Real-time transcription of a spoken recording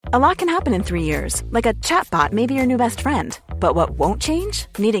A lot can happen in 3 years, like a chatbot may be your new best friend. But what won't change?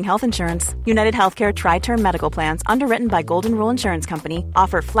 Needing health insurance. United Healthcare Tri-Term Medical Plans, underwritten by Golden Rule Insurance Company,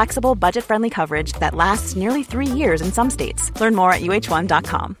 offer flexible, budget-friendly coverage that lasts nearly 3 years in some states. Learn more at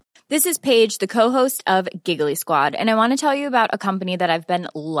uh1.com. This is Paige, the co-host of Giggly Squad, and I want to tell you about a company that I've been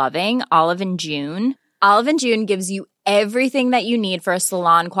loving, Olive & June. Olive & June gives you everything that you need for a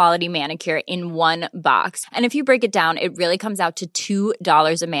salon-quality manicure in one box. And if you break it down, it really comes out to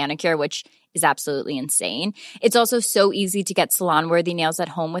 $2 a manicure, which is absolutely insane. It's also so easy to get salon-worthy nails at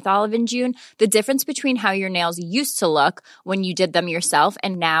home with Olive & June. The difference between how your nails used to look when you did them yourself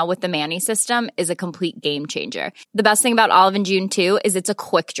and now with the Mani system is a complete game changer. The best thing about Olive & June, too, is it's a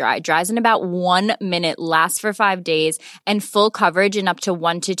quick dry. Dries in about 1 minute, lasts for 5 days, and full coverage in up to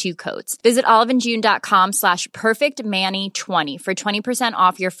 1 to 2 coats. Visit oliveandjune.com/perfectmani20 for 20%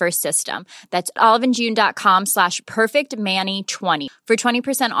 off your first system. That's oliveandjune.com/perfectmani20 for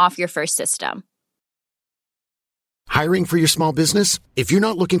 20% off your first system. Hiring for your small business? If you're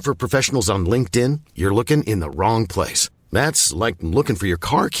not looking for professionals on LinkedIn, you're looking in the wrong place. That's like looking for your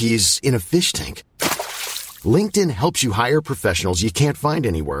car keys in a fish tank. LinkedIn helps you hire professionals you can't find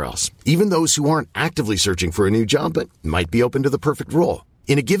anywhere else, even those who aren't actively searching for a new job but might be open to the perfect role.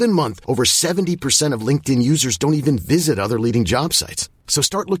 In a given month, over 70% of LinkedIn users don't even visit other leading job sites. So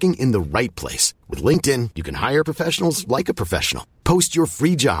start looking in the right place. With LinkedIn, you can hire professionals like a professional. Post your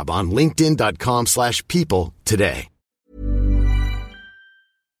free job on linkedin.com/people today.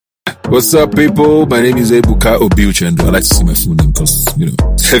 What's up, people? My name is Ebuka Obiuchendo. I like to see my full name because,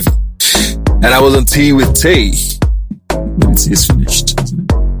 it's heavy. And I was on tea with Tay. But tea is finished, isn't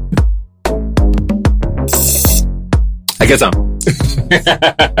it? I get some.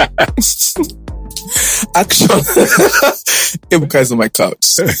 Action. Ebuka is on my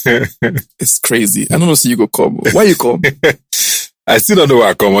couch. It's crazy. I don't know, so you go come. Why you come? I still don't know where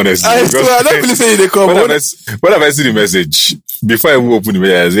I come, honestly. I don't believe they come. When have I seen the message? Before I even open the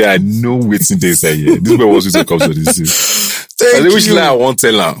message, I say, I know what's in this here. This boy wants to come to this. I say, which lie I won't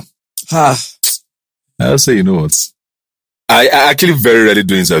tell now. I'll say, you know what? I actually very rarely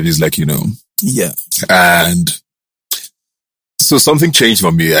do interviews like, Yeah. And so something changed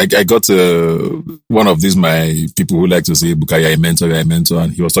for me. I got one of these, my people who like to say, Buka, you're a mentor.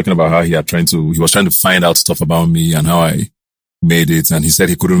 And he was talking about how he was trying to find out stuff about me and how I made it. And he said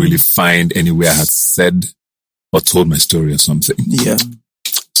he couldn't really find anywhere I had said or told my story or something. Yeah.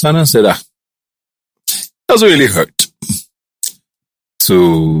 So I said, doesn't really hurt.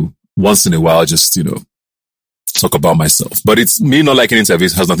 So once in a while, just, talk about myself. But it's me not liking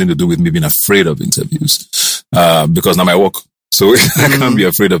interviews has nothing to do with me being afraid of interviews. Because now I work. So I can't be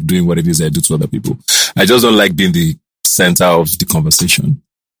afraid of doing what it is I do to other people. I just don't like being the center of the conversation.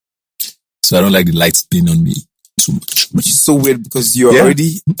 So I don't like the lights being on me too much. Which is so weird because you're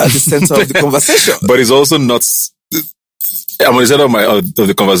already at the center of the conversation. But it's also not, I'm on the center of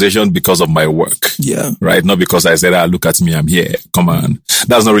the conversation because of my work. Yeah. Right? Not because I said, look at me, I'm here. Come on.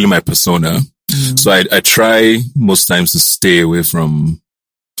 That's not really my persona. So I try most times to stay away from,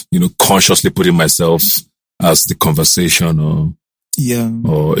 consciously putting myself as the conversation or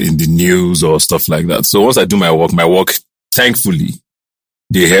in the news or stuff like that. So once I do my work, thankfully,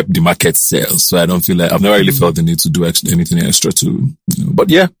 they help the market sell. So I don't feel like, I've never really felt the need to do anything extra to, but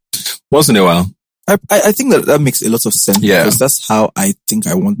yeah, once in a while. I think that makes a lot of sense. Yeah. Because that's how I think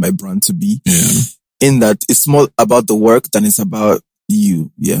I want my brand to be. Yeah. In that it's more about the work than it's about you.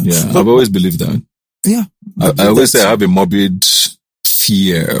 Yeah. Yeah. But I've always believed that. Yeah. I always say I have a morbid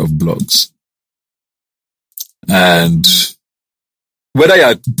fear of blogs. And whether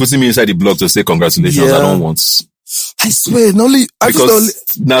you're putting me inside the blog to say congratulations, I don't want. I swear, so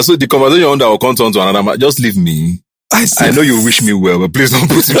the conversation that will come on to another, just leave me. I know you wish me well, but please don't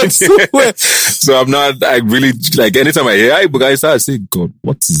put me there. So I really, like, anytime I hear, I say, God,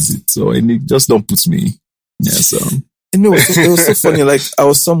 what is it? So just don't put me. Yeah, so. It was so funny. Like, I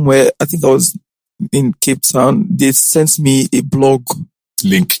was somewhere, I think I was in Cape Town. They sent me a blog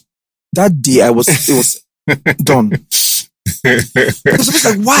link. That day it was done. Because I was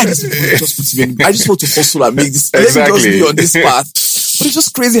like, why does it just put me in? I just want to hustle and make this. Exactly. Let me just be on this path. But it's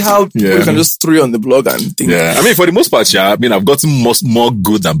just crazy how people can just throw you on the blog and think. Yeah. I mean, for the most part, I've gotten more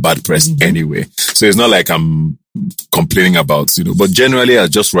good than bad press anyway. So it's not like I'm complaining about, but generally I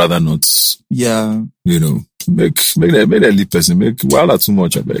just rather not. Yeah. Make that lead person, make Wala too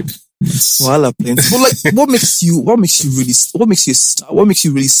much, I beg. Wala plenty. But like, what makes you really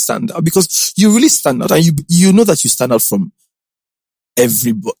stand out? Because you really stand out, and you know that you stand out from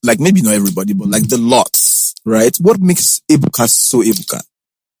everybody, like maybe not everybody, but like the lots, right? What makes Ebuka so Ebuka?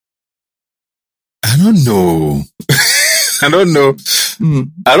 I don't know.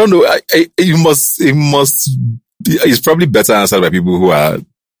 I don't know. It's probably better answered by people who are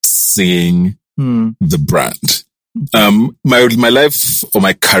seeing the brand. My life or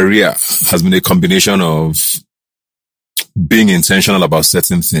my career has been a combination of being intentional about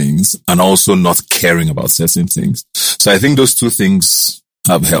certain things and also not caring about certain things. So I think those two things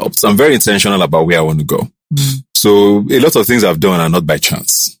have helped. I'm very intentional about where I want to go. So a lot of things I've done are not by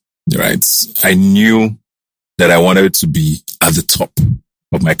chance, right? I knew that I wanted to be at the top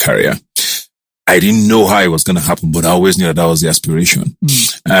of my career. I didn't know how it was going to happen, but I always knew that was the aspiration.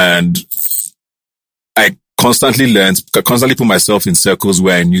 And I constantly put myself in circles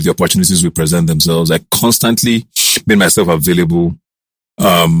where I knew the opportunities would present themselves. I constantly made myself available,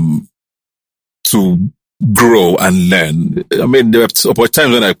 to grow and learn. I mean, there were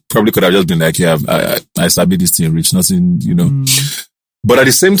times when I probably could have just been like, yeah, I sabi this thing, rich, nothing, But at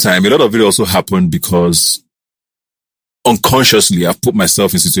the same time, a lot of it also happened because unconsciously I've put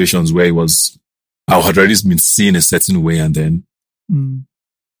myself in situations where I had already been seen a certain way, and then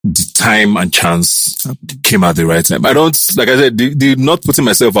the time and chance came at the right time. I don't, like I said, the not putting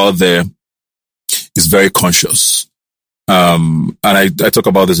myself out there is very conscious. And I talk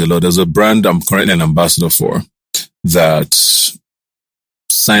about this a lot. There's a brand I'm currently an ambassador for that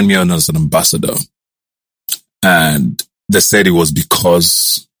signed me on as an ambassador. And they said it was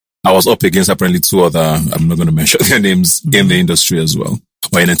because I was up against apparently two other, I'm not going to mention their names, in the industry as well,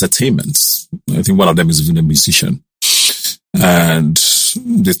 or in entertainment. I think one of them is even a musician. And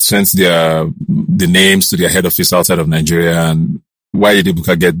they sent the names to their head office outside of Nigeria. And why did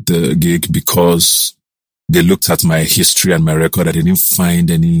Ebuka get the gig? Because they looked at my history and my record and they didn't find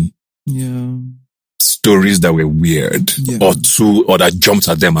any stories that were weird or that jumped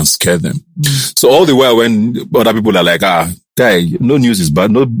at them and scared them. So all the while when other people are like, guy, no news is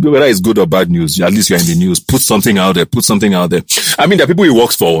bad. No, whether it's good or bad news, at least you're in the news. Put something out there. I mean, there are people he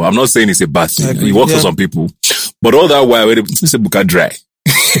works for. I'm not saying it's a bad thing. He works for some people. But all that while, it's Ebuka dry.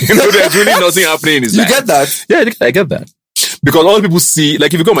 There's really nothing happening in his life. You get that? Yeah, I get that. Because all people see,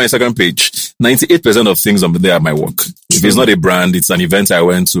 like if you go on my Instagram page, 98% of things on there are my work. If it's not a brand, it's an event I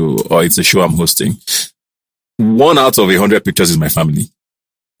went to, or it's a show I'm hosting. 1 out of 100 pictures is my family.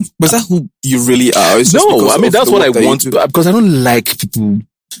 But is that who you really are? No, I mean, that's what I want to, because I don't like people.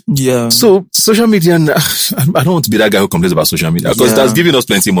 Yeah. So social media, I don't want to be that guy who complains about social media because that's giving us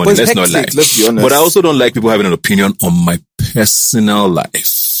plenty money. Let's not lie. Let's be honest. But I also don't like people having an opinion on my personal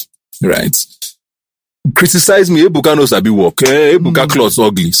life. Right? Criticize me. Ebuka knows I be work. Ebuka clothes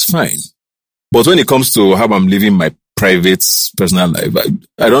ugly. It's fine. But when it comes to how I'm living my private, personal life,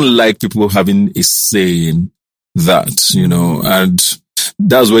 I don't like people having a say in that, and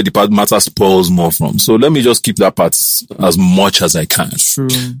that's where the part matter spoils more from. So let me just keep that part as much as I can. True.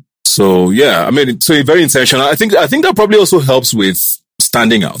 So yeah, I mean, so very intentional. I think that probably also helps with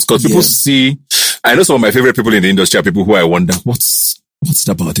standing out because people see, I know some of my favorite people in the industry are people who I wonder, what's it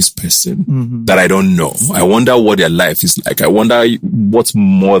about this person that I don't know? I wonder what their life is like. I wonder what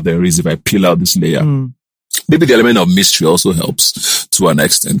more there is if I peel out this layer. Maybe the element of mystery also helps to an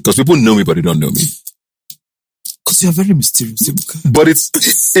extent because people know me, but they don't know me. Because you're very mysterious, Ebuka. But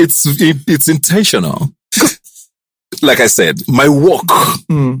it's intentional. Like I said, my work,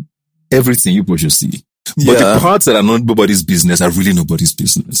 everything you should see. But the parts that are not nobody's business are really nobody's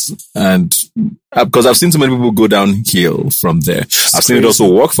business. And because I've seen too many people go downhill from there. I've seen it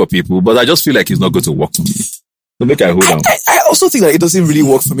also work for people, but I just feel like it's not going to work for me. So make I hold on. I also think that it doesn't really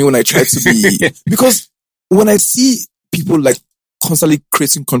work for me when I try to be, because when I see people like constantly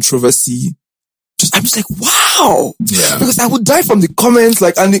creating controversy, I'm just like, wow. Yeah. Because I would die from the comments,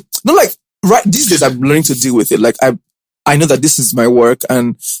 right, these days I'm learning to deal with it. Like, I know that this is my work,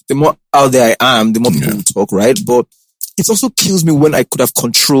 and the more out there I am, the more people will talk, right? But it also kills me when I could have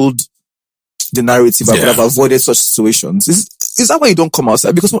controlled the narrative. I could have avoided such situations. Is that why you don't come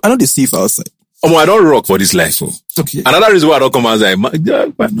outside? Because I know they see you outside. I don't rock for this life. Okay. Another reason why I don't come outside, I'm not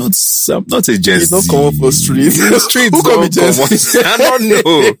a Gen Z. It's not common for streets. Streets who come I don't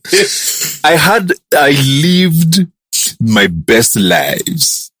know. I lived my best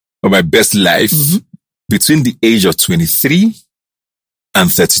life between the age of 23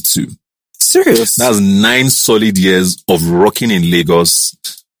 and 32. Serious? That's 9 solid years of rocking in Lagos,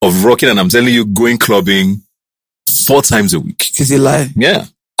 and I'm telling you, going clubbing 4 times a week. Is it a lie? Yeah.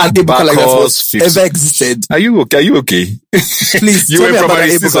 And Ebuka like that ever existed. Are you okay? Please, you were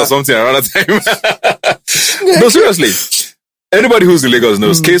probably 6 or something around that time. No, seriously. Anybody who's in Lagos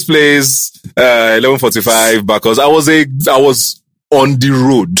knows. Case Place, 1145, Bacchus. I was on the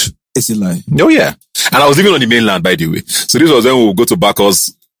road. Is it lie? Oh yeah. And I was living on the mainland, by the way. So this was when we would go to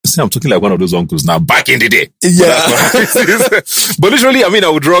Bacchus See, I'm talking like one of those uncles now, back in the day. Yeah. But literally, I mean, I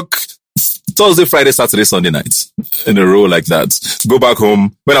would rock Thursday, Friday, Saturday, Sunday nights in a row like that. Go back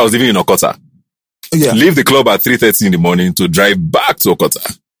home when I was living in Okota. Yeah. Leave the club at 3:30 in the morning to drive back to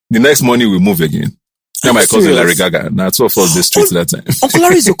Okota. The next morning we move again. Now my cousin Larry Gaga. Now 12 of the streets that time. Uncle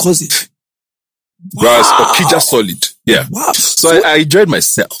Larry is your cousin. Wow. Okija solid. Yeah. Wow. So I enjoyed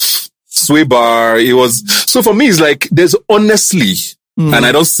myself. Sway bar. It was, so for me, it's like, there's honestly, and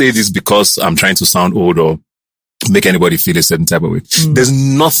I don't say this because I'm trying to sound old or make anybody feel a certain type of way. There's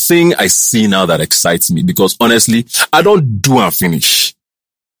nothing I see now that excites me because honestly, I don't do and finish.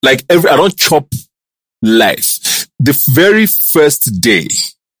 Like I don't chop life. The very first day,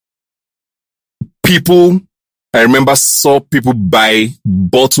 I remember saw people buy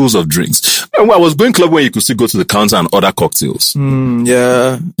bottles of drinks. And I was going club when you could still go to the counter and order cocktails.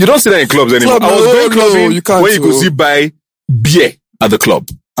 Yeah. You don't see that in clubs anymore. I was going clubbing when you could still buy beer at the club.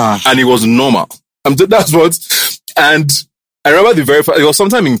 And it was normal. That's what, and I remember the very first, it was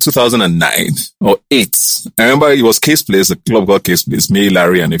sometime in 2009 or 8. I remember it was Case Place, a club called Case Place, me,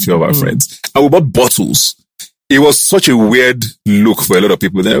 Larry, and a few of our friends. And we bought bottles. It was such a weird look for a lot of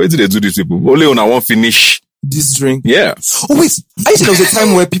people. Then, where did they do these people? Only when I won't finish this drink. Yeah. Oh wait, I think there was a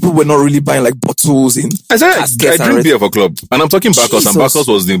time where people were not really buying like bottles in. I drink beer for club, and I'm talking Bacchus, and Bacchus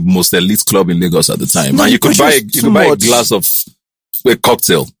was the most elite club in Lagos at the time. No, and you could buy a glass of a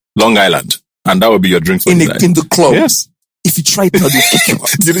cocktail, Long Island, and that would be your drink for the night. In the club. Yes. If you try it,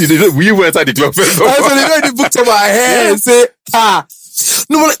 we went at the club first. I the book to my head and say,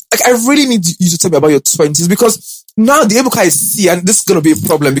 no, but like, I really need you to tell me about your 20s because now the Ebuka is see, and this is going to be a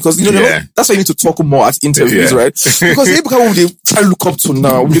problem because, you know, that's why you need to talk more at interviews, right? Because the Ebuka will they try to look up to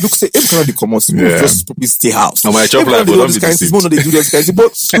now, they look say, Ebuka not the commons, just probably stay house. Oh, my chop life will not be the same. They do this kind of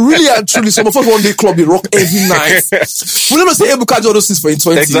but really and truly, some of us one day club, they rock every night. We never say Ebuka do all those things for in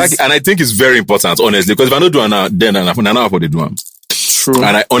 20s. Exactly, and I think it's very important, honestly, because if I don't do it now, then I know how they do them. True.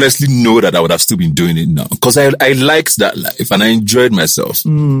 And I honestly know that I would have still been doing it now because I liked that life and I enjoyed myself.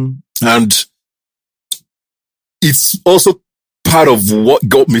 And it's also part of what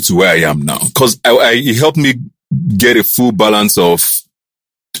got me to where I am now because it helped me get a full balance of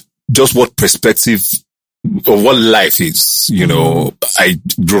just what perspective of what life is. You know, I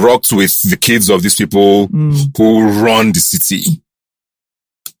rocked with the kids of these people who run the city.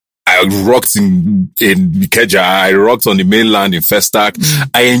 I rocked in Ikeja. I rocked on the mainland in Festac.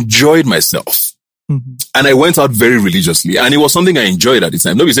 I enjoyed myself. And I went out very religiously. And it was something I enjoyed at the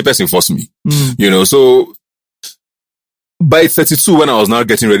time. Nobody said person forced me. You know, so by 32, when I was now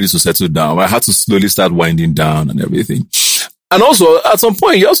getting ready to settle down, I had to slowly start winding down and everything. And also, at some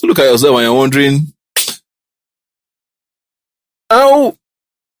point, you also look at yourself and you're wondering, how...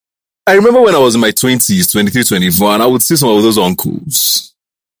 I remember when I was in my 20s, 23, 24, and I would see some of those uncles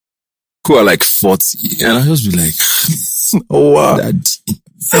who are like 40, and I just be like, oh wow. Who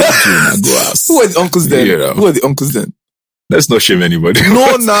are the uncles then? Who are the uncles then? Let's not shame anybody.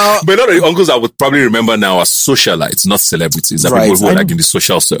 No, now. But not the uncles I would probably remember now are socialites, not celebrities. Are people who are like in the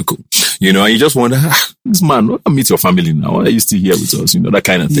social circle. You know, and you just wonder, this man, I meet your family now. Why are you still here with us? You know, that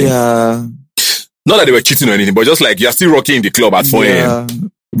kind of thing. Yeah. Not that they were cheating or anything, but just like you're still rocking in the club at 4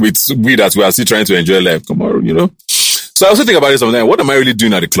 a.m. with we that we are still trying to enjoy life. Come on, you know. So I also think about it sometimes. What am I really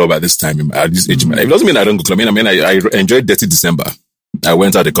doing at the club at this time, at this age in my life? It doesn't mean I don't go clubbing. I mean, I enjoyed Dirty December. I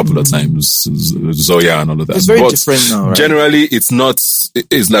went out a couple of times, Zoya and all of that. It's very different now, right? Generally, it's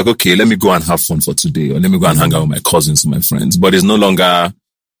like, okay, let me go and have fun for today, or let me go and hang out with my cousins, my friends. But it's no longer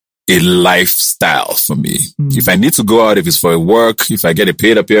a lifestyle for me. If I need to go out, if it's for a work, if I get a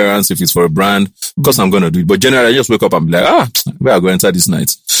paid appearance, if it's for a brand, of course I'm going to do it. But generally, I just wake up and be like, where I go enter this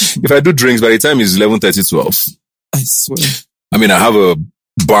night. If I do drinks, by the time it's 11:30, 12. I swear. I mean, I have a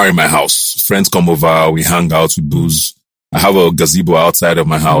bar in my house. Friends come over, we hang out, we booze. I have a gazebo outside of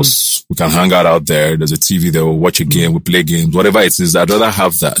my house. We can hang out there. There's a TV there. We'll watch a game. We play games. Whatever it is, I'd rather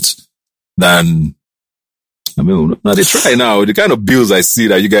have that than, I mean, now they try now. The kind of bills I see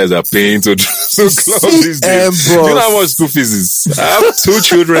that you guys are paying to club these days. Do you know how much school fees is? I have 2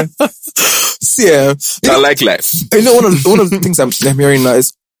 children. I like life. You know, one of the things I'm hearing now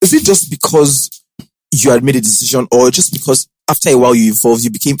is it just because you had made a decision, or just because after a while you evolved, you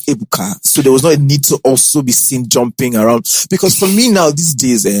became Ebuka, so there was not a need to also be seen jumping around? Because for me now, these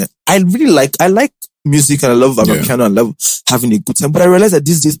days, I like music and I love piano and I love having a good time, but I realize that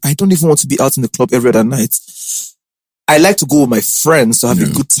these days, I don't even want to be out in the club every other night. I like to go with my friends to have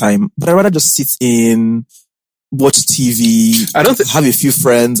a good time, but I'd rather just sit in, watch TV, have a few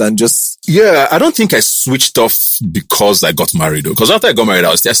friends and just Yeah, I don't think I switched off because I got married, though. Because after I got married,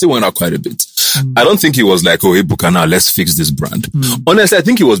 I still went out quite a bit. I don't think it was like, oh, hey, Buka, let's fix this brand. Honestly, I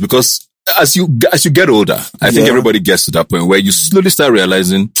think it was because as you get older, I think everybody gets to that point where you slowly start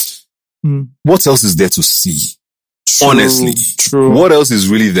realizing what else is there to see. Honestly, what else is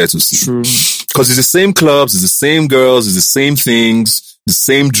really there to see? Because it's the same clubs, it's the same girls, it's the same things, the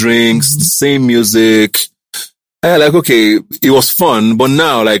same drinks, the same music. Like, okay, it was fun, but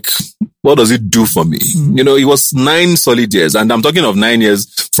now, like, what does it do for me? You know, it was 9 solid years, and I'm talking of 9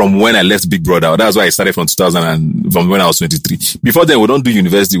 years from when I left Big Brother. That's why I started from 2000 and from when I was 23. Before then, we don't do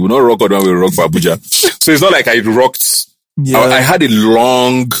university. We don't rock out when we rock for Abuja. So it's not like I rocked. I had a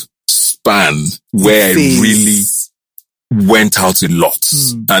long span where I really went out a lot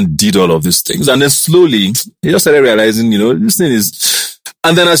and did all of these things. And then slowly, you just started realizing, you know, this thing is,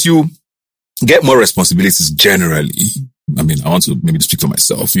 and then as you get more responsibilities generally, I mean, I want to maybe speak for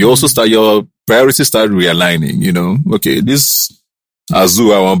myself. You also start, your priorities start realigning, you know, okay, this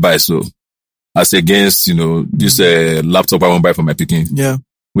Azu I want to buy, so as against, you know, this laptop I want to buy for my picking. Yeah.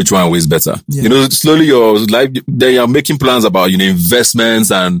 Which one weighs better? Yeah. You know, slowly your life, then you're making plans about, you know,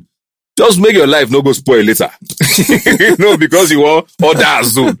 investments and just make your life not go spoil later. You know, because you want order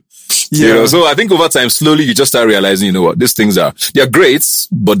Azu. Yeah. You know, so I think over time, slowly you just start realizing, you know what, these things they're great,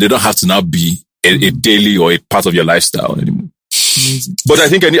 but they don't have to now be a daily or a part of your lifestyle anymore. Amazing. But I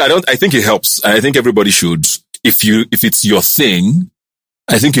think I think it helps. I think everybody should, if it's your thing,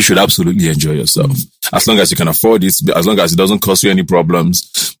 I think you should absolutely enjoy yourself. As long as you can afford it, as long as it doesn't cause you any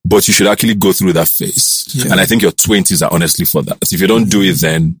problems, but you should actually go through that phase. Yeah. And I think your 20s are honestly for that. If you don't do it,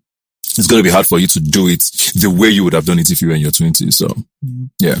 then it's going to be hard for you to do it the way you would have done it if you were in your 20s. So,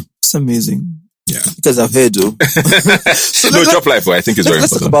 yeah. It's amazing. Yeah. Because I've heard, though. So no, job life, I think is very important.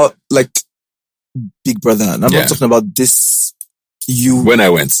 Let's talk about, like, Big Brother. And I'm not talking about this, you. When I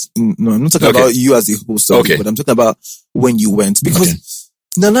went. No, I'm not talking about you as a host. But I'm talking about when you went. Because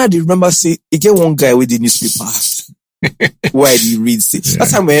Nana, I remember say, you get one guy with the newspaper. Why did you read? That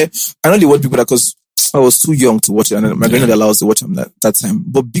time where, I know they watch Big Brother because I was too young to watch it, and my grandmother allowed us to watch them that time.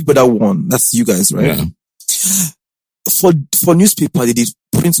 But Big Brother won. That's you guys, right? Yeah. For newspaper, they did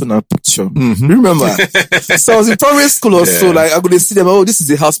print on our picture. Remember? So I was in primary school or so, like, I could see them, oh, this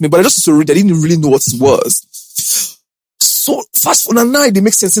is a housemate, but I just used to read, I didn't really know what it was. So, fast forward now, they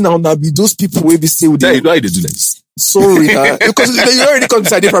make sense now, be those people where we stay with them. Why they do like this? Sorry, because you already come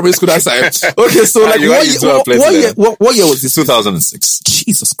inside the primary school that time. Okay, so like, what year was this? 2006.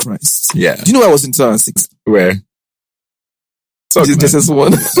 Jesus Christ. Yeah. Do you know where I was in 2006? Where?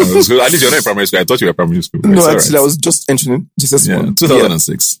 JSS1. At least you're not in primary school. I thought you were primary school. Right? No, actually, I was just entering JSS1. Yeah,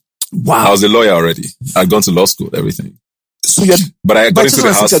 2006. Wow. I was a lawyer already. I'd gone to law school, everything. So but I got into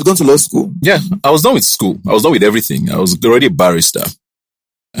the house. I'd gone to law school. Yeah, I was done with school. I was done with everything. I was already a barrister.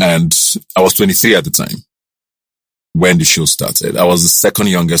 And I was 23 at the time when the show started. I was the second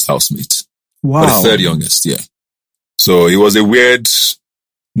youngest housemate. Wow. Or the third youngest, yeah. So it was a weird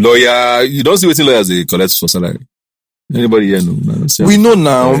lawyer. You don't see what lawyers they collect for salary. Anybody here know? We know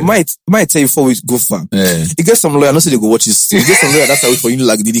now. Might tell you before we go far. Yeah. You get some lawyer, I don't say they go watch this. You get some lawyer, that's how for you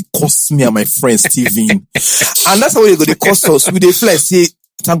like, they cost me and my friend Steven. And that's how they go, they cost us. We they fly, say,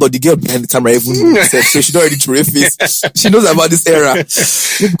 thank God the girl behind the camera even said, so she don't already throw her face. She knows about this era.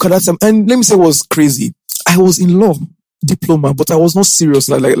 And let me say what was crazy. I was in law diploma, but I was not serious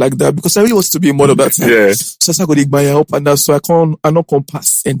like that because I really wanted to be a model that time. Yeah. So I got to my help and that's so I not come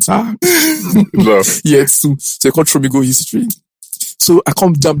pass enter. No. Yeah, so I can't throw me go history. So I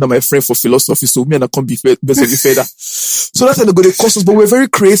come jump down my friend for philosophy, so me and I can't be best of the feather. So that's how they go the courses, but we're very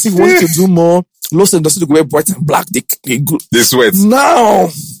creative, we wanted to do more. Lost and they wear white and black, they go. They sweat. Now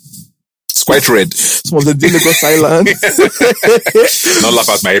it's quite red. Some of the Lagos Island. Not laugh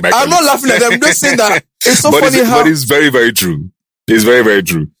at my I'm not laughing at them. I'm just saying that it's so funny how. But it's very, very true. It's very, very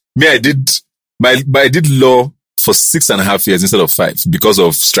true. Me, I did law for 6.5 years instead of 5 because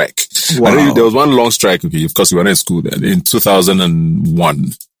of strike. Wow. And there was one long strike. Okay, of course we were not in school then. In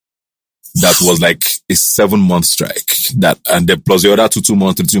 2001, that was like a 7-month strike. And then plus the other 2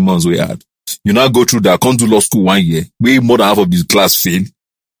 months, 3 months we had. You now go through that. Can't do law school 1 year. Way more than half of the class fail.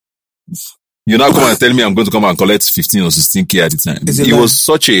 You now come and tell me I'm going to come and collect 15 or 16K at the time. It was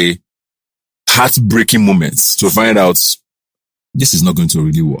such a heartbreaking moment to find out this is not going to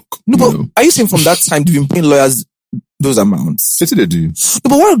really work. No, but are you saying from that time you've been paying lawyers those amounts? What do they do? No,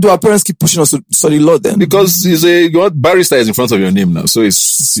 but why do our parents keep pushing us to study law then? Because your barrister is in front of your name now. So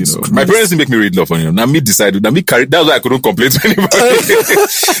it's, my parents didn't make me read law for you. Now me decided, that's why I couldn't complain to anybody.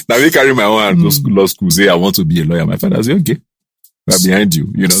 Now me carry my own and go to law school, say I want to be a lawyer. My father said, okay, we're behind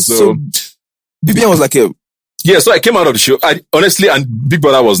you, so BBN was like Yeah, so I came out of the show. Honestly, and Big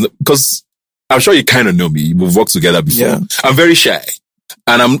Brother was, because I'm sure you kind of know me. We've worked together before. Yeah. I'm very shy.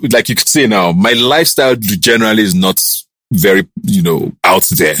 And I'm, like you could say now, my lifestyle generally is not very, out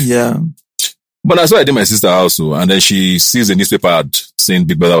there. Yeah. But that's why I did my sister also. And then she sees a newspaper ad saying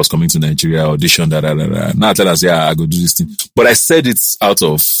Big Brother was coming to Nigeria, audition, Now I tell her, I go do this thing. But I said it's out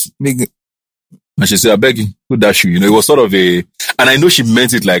of... And she said, I beg you, who dash you? It was sort of and I know she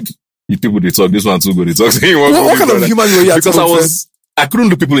meant it like, if people they talk, this one too good, they talk. What kind of human were you? Because I couldn't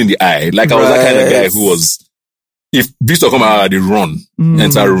look people in the eye. Like I was that kind of guy who was, if Beast come out, they run,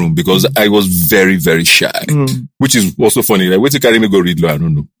 enter a room, because I was very, very shy. Which is also funny. Like, wait to carry me go read law, I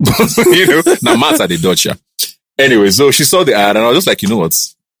don't know. Now Matt's at the Dutcher. Anyway, so she saw the ad and I was just like, you know what?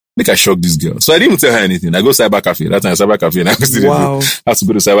 Make I shock this girl. So I didn't even tell her anything. I go cyber cafe. That time cyber cafe and I was have to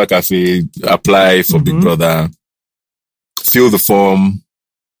go to cyber cafe, apply for Big Brother, fill the form,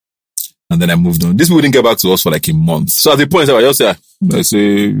 and then I moved on. This people didn't get back to us for like a month. So at the point I just say,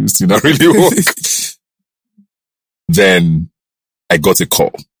 it's still not really work. Then I got a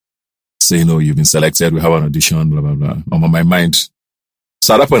call saying, you've been selected. We have an audition, blah, blah, blah. On my mind.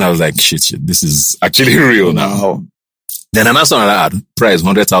 So at that point I was like, shit, this is actually real now. Wow. Then I saw another ad, price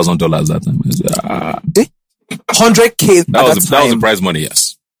 $100,000 that time. $100K. That was the prize money,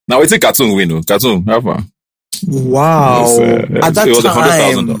 yes. Now it's a cartoon window. Cartoon, how far? Wow. At that it was time.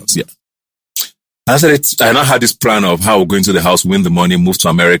 $100,000, yeah. I said I now had this plan of how we're going to the house, win the money, move to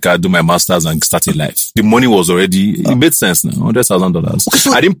America, do my masters and start a life. The money was already, it made sense now, $100,000. Okay,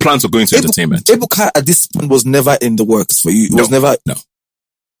 so I didn't plan to go into entertainment. Ebuka at this point was never in the works for you. It was never. No.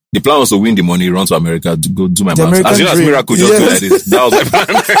 The plan was to win the money, run to America, to go do my masters. As you know, as Miracle, just do like this. That was my plan.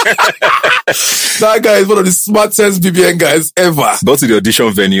 That guy is one of the smartest BBN guys ever. Go to the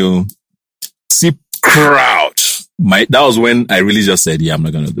audition venue, see crowd. That was when I really just said, I'm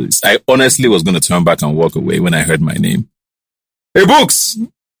not going to do this. I honestly was going to turn back and walk away when I heard my name. Hey, Books!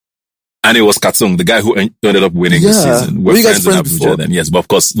 And it was Katung, the guy who ended up winning the season. Were you guys friends before? Then, yes, but of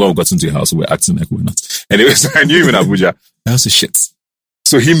course, when we got into the house, we were acting like we're not. Anyway, so I knew him in Abuja. I was a shit.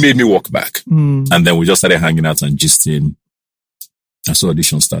 So he made me walk back. And then we just started hanging out and gisting. I saw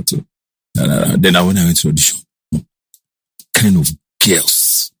audition start too. Then when I went to audition, kind of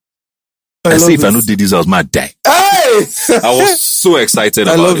girls. I say if I not did this, I was mad die. Hey! I was so excited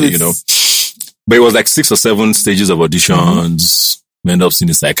about it, But it was like 6 or 7 stages of auditions. We ended up seeing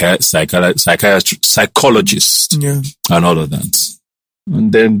a psychologist and all of that.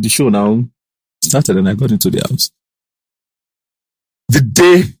 And then the show now started and I got into the house. The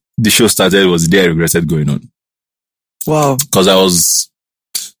day the show started was the day I regretted going on. Wow. Because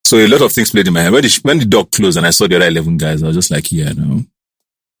so a lot of things played in my head. When the door closed and I saw the other 11 guys, I was just like,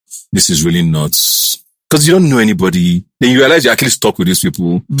 this is really not, because you don't know anybody. Then you realize you're actually stuck with these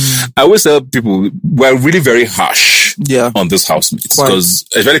people. I always tell people, we're really very harsh on these housemates.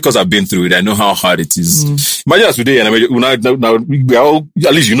 Especially because I've been through it. I know how hard it is. Imagine us today, and now we are all,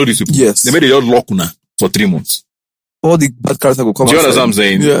 at least you know these people. Yes. They made it all lock for 3 months. All the bad characters will come. Do you understand what I'm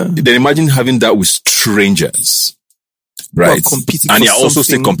saying? Yeah. Then imagine having that with strangers. Right? And you're also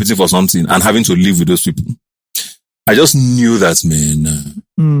still competing for something and having to live with those people. I just knew that, man,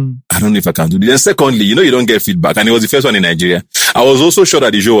 I don't know if I can do this. And secondly, you don't get feedback. And it was the first one in Nigeria. I was also sure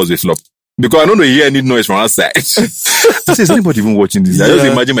that the show was a flop. Because I don't hear any noise from outside. I say, is anybody even watching this? I just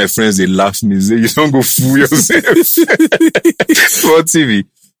imagine my friends, they laugh me, say, you don't go fool yourself. For TV.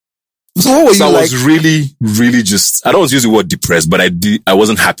 So what were you I was really, really just, I don't want to use the word depressed, but I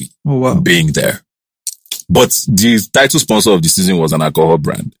wasn't happy being there. But the title sponsor of the season was an alcohol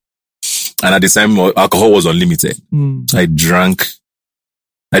brand. And at the time, alcohol was unlimited. So I drank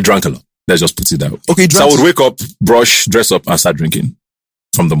a lot. Let's just put it that way. Okay, so I would wake up, brush, dress up, and start drinking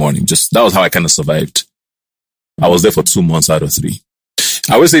from the morning. That was how I kind of survived. I was there for 2 months out of 3.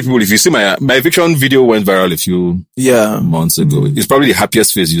 I always say, people, if you see my eviction video went viral a few months ago. It's probably the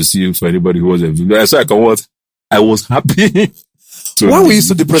happiest face you see for anybody who was a video. So I was happy. Why were you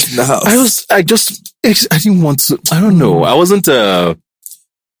so depressed in the house? I didn't want to, I don't know. I wasn't, I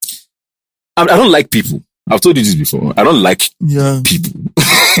don't like people. I've told you this before. I don't like people.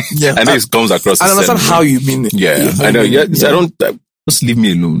 I know it comes across. I understand how you mean it. I know. I don't, just leave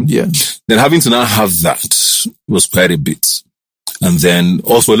me alone. Then having to now have that was quite a bit. And then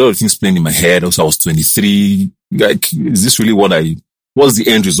also a lot of things playing in my head. Also, I was 23. Like, is this really what's the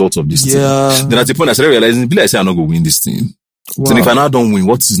end result of this thing? Then at the point I started realizing, I say I'm not going to win this thing. Wow. So if I now don't win,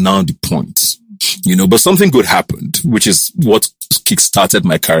 what is now the point? But something good happened, which is what kickstarted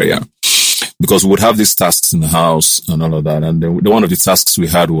my career. Because we would have these tasks in the house and all of that. And then one of the tasks we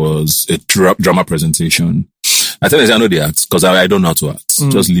had was a drama presentation. I tell them, I know the act because I don't know how to act.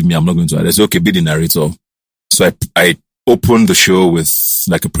 Just leave me. I'm not going to act. They say, okay, be the narrator. So I opened the show with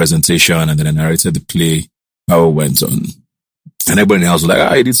like a presentation, and then I narrated the play, how it went on. And everybody in the house was like,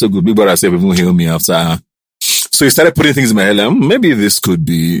 I did so good. Big brother said, everyone heal me after. So he started putting things in my head, like, maybe this could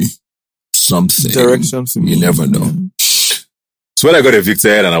be something. Direction for me. You never know. So when I got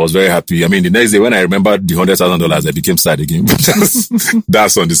evicted, and I was very happy. I mean, the next day when I remembered the $100,000, I became sad again.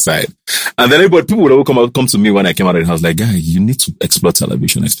 That's on the side. And then people would come to me when I came out of the house, like, guy, you need to explore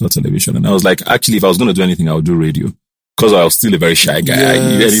television. And I was like, actually, if I was going to do anything, I would do radio. Because I was still a very shy guy.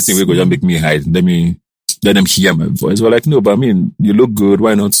 Yes. Anything will just make me hide. Let them hear my voice. We're like, no, but I mean, you look good.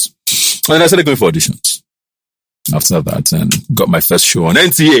 Why not? And then I started going for auditions after that, and got my first show on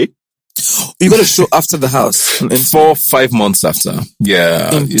NTA. You got a show after the house? 4-5 months after.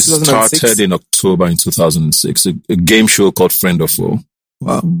 Yeah. It started in October in 2006. A game show called Friend or Foe.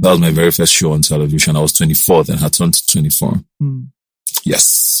 Wow. That was my very first show on television. I was 24 then. I turned 24.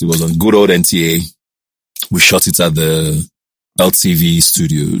 Yes. It was on good old NTA. We shot it at the LTV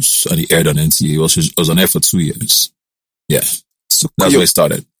studios, and it aired on NTA. It was on air for 2 years. Yeah. So that's where it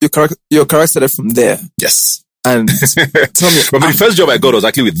started. Your career started from there. Yes. And tell me. But the first job I got was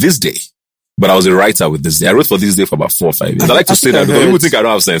actually with This Day. But I was a writer with This Day. I wrote for This Day for about 4 or 5 years. I like to say that because people think I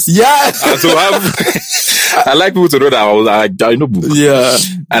don't have sense. Yeah. And so I like people to know that I know books. Yeah.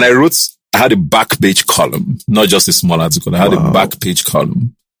 And I had a back page column, not just a small article. I had a back page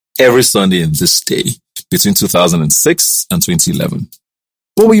column every Sunday in This Day between 2006 and 2011.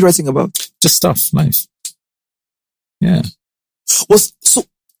 What were you writing about? Just stuff, life. Yeah. I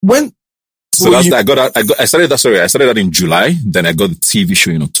started that in July. Then I got the TV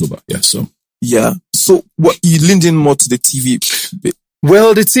show in October. Yeah. So what, you leaned in more to the TV bit?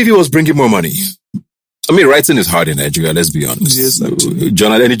 Well, the TV was bringing more money. I mean, writing is hard in Nigeria, let's be honest. Yes, any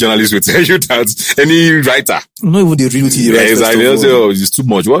journalist will tell you that. Any writer. Not even the real TV writer. Exactly. It's too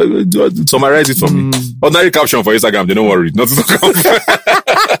much. Summarize it for me. Ordinary caption for Instagram, they don't worry. Not to talk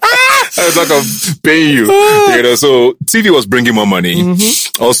of paying you. So TV was bringing more money.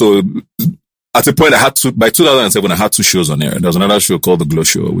 Mm-hmm. Also, at a point by 2007, I had 2 shows on air. There was another show called The Glow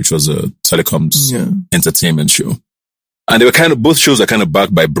Show, which was a telecoms entertainment show. And they were both shows are kind of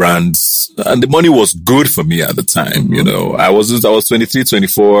backed by brands, and the money was good for me at the time. Mm-hmm. I was 23,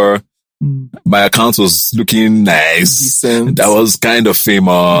 24. My account was looking nice. Decent. I was kind of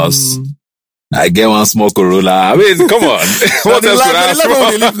famous. I get one small Corolla. I mean, come on. What else could I ask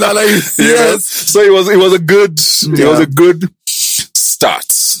for? Yes. So it was a good start.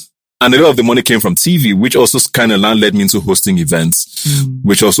 And a lot of the money came from TV, which also kind of led me into hosting events,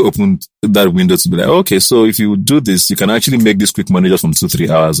 which also opened that window to be like, okay, so if you do this, you can actually make this quick money just from 2-3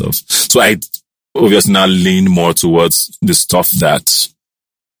 hours of. So I obviously now lean more towards the stuff that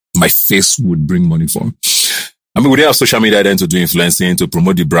my face would bring money for. I mean, we didn't have social media then to do influencing, to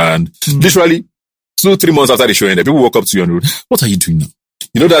promote the brand. Literally 2-3 months after the show ended, people walk up to you and go, what are you doing now?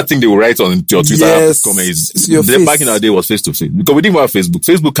 You know that thing they will write on your Twitter comments? Back in our day was face to face. Because we didn't have Facebook.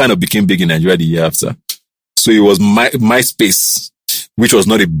 Facebook kind of became big in Nigeria the year after. So it was MySpace, which was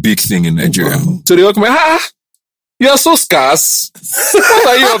not a big thing in Nigeria. Wow. So they were like, you are so scarce. What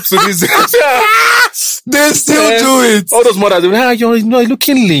are you up to these days? They still do it. All those mothers, you're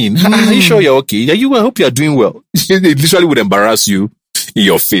looking lean. Are you sure you're okay? I hope you're doing well. They literally would embarrass you in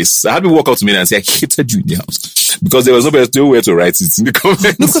your face. I had to walk up to me and say, I hated you in the house. Because there was nowhere to write it in the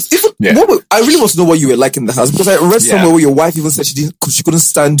comments. No, because I really want to know what you were like in the house. Because I read somewhere where your wife even said she couldn't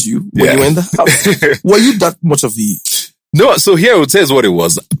stand you when you were in the house. Were you that much of the... No, so here I will tell you what it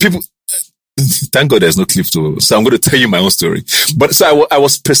was. People... Thank God there's no clip so I'm going to tell you my own story. But so I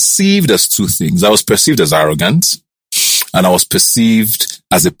was perceived as 2 things. I was perceived as arrogant, and I was perceived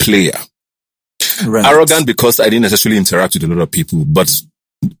as a player. Right. Arrogant because I didn't necessarily interact with a lot of people, but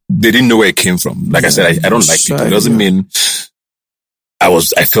they didn't know where it came from. Like I said, I don't like people. It doesn't mean I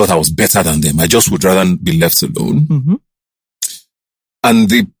felt I was better than them. I just would rather be left alone. Mm-hmm. And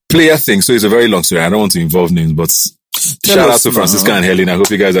the player thing, so it's a very long story. I don't want to involve names, but shout out to Francisca and Helen. I hope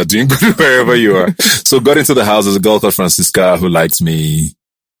you guys are doing good wherever you are. So got into the house. There's a girl called Francisca who liked me.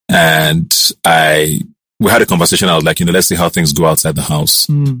 And we had a conversation. I was like, let's see how things go outside the house.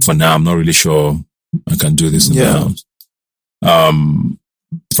 For now, I'm not really sure I can do this in the house.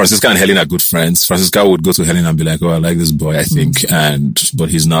 Francisca and Helen are good friends. Francisca would go to Helen and be like, I like this boy, I think. But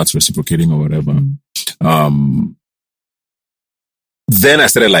he's not reciprocating or whatever. Then I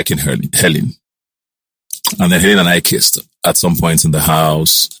started liking Helen. And then Helen and I kissed at some point in the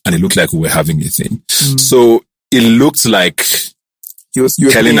house, and it looked like we were having a thing. So it looked like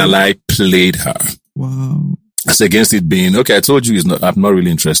Helen and I played her. Wow. As against it being, okay, I told you I'm not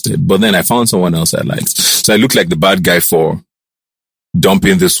really interested. But then I found someone else I liked. So I looked like the bad guy for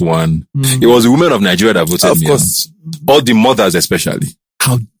dumping this one. It was the women of Nigeria that voted me out. All the mothers especially.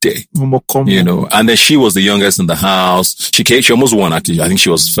 How dare, you know? And then she was the youngest in the house. She almost won, actually. I think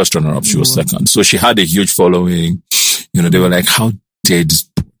she was first runner-up. She was second. So she had a huge following. You know, they were like, how dare this?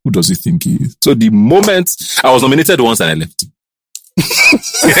 Who does he think he is? So the moment I was nominated once and I left.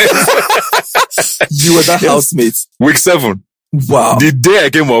 You were that housemate. Week 7. Wow. The day I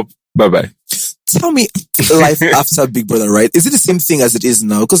came up, bye-bye. Tell me, life after Big Brother, right? Is it the same thing as it is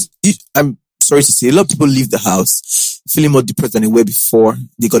now? Because I'm sorry to say, a lot of people leave the house feeling more depressed than they were before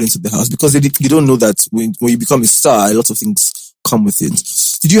they got into the house, because they don't know that when you become a star, a lot of things come with it.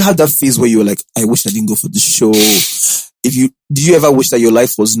 Did you have that phase where you were like, I wish I didn't go for the show? Did you ever wish that your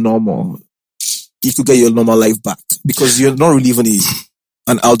life was normal? You could get your normal life back, because you're not really even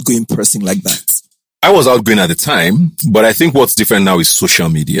an outgoing person like that. I was outgoing at the time, but I think what's different now is social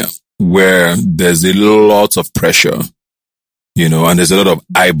media, where there's a lot of pressure, you know, and there's a lot of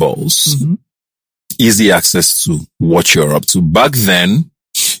eyeballs. Easy access to what you're up to. Back then,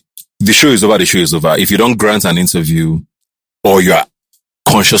 the show is over. If you don't grant an interview or you're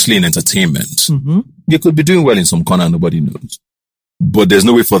consciously in entertainment, you could be doing well in some corner and nobody knows. But there's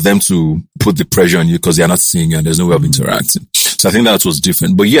no way for them to put the pressure on you because they're not seeing you and there's no way of interacting. So I think that was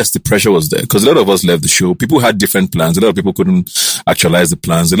different. But yes, the pressure was there because a lot of us left the show. People had different plans. A lot of people couldn't actualize the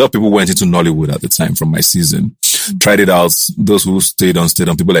plans. A lot of people went into Nollywood at the time from my season. Tried it out. Those who stayed on.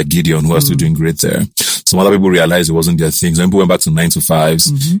 People like Gideon who are still doing great there. Some other people realized it wasn't their thing. Some people went back to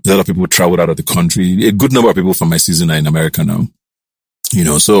 9-to-5s. A lot of people traveled out of the country. A good number of people from my season are in America now. You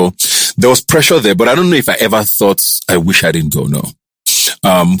know, so there was pressure there, but I don't know if I ever thought I wish I didn't go, no.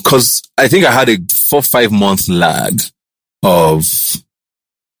 Cause I think I had a 4-5 month lag of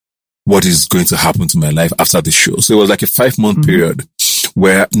what is going to happen to my life after the show. So it was like a 5-month period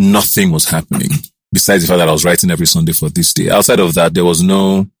where nothing was happening besides the fact that I was writing every Sunday for this day. Outside of that, there was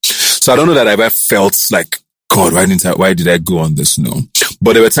no, so I don't know that I ever felt like, God, why did I go on this? No.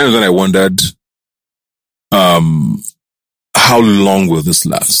 But there were times when I wondered, how long will this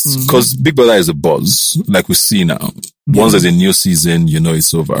last? Because Big Brother is a buzz, like we see now. Once there's a new season, you know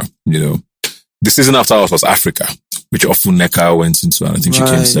it's over. You know, the season after us was Africa, which Ofuneka went into, and I think she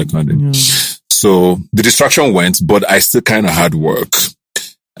came second. So the distraction went, but I still kind of had work,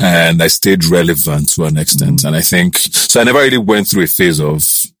 and I stayed relevant to an extent. And I think so. I never really went through a phase of,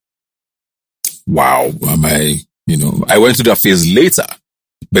 wow, am I? You know, I went through that phase later,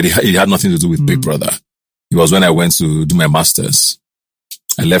 but it had nothing to do with Big Brother. It was when I went to do my master's.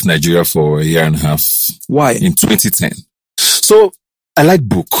 I left Nigeria for 1.5 years. Why? In 2010. So I like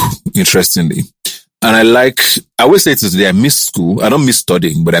book, interestingly. And I always say to today, I miss school. I don't miss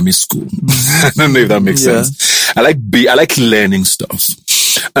studying, but I miss school. I don't know if that makes sense. I like learning stuff.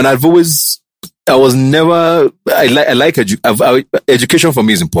 And education for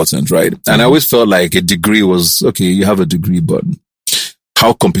me is important, right? And I always felt like a degree was, okay, you have a degree, but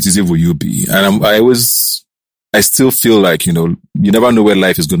how competitive will you be? And I still feel like, you know, you never know where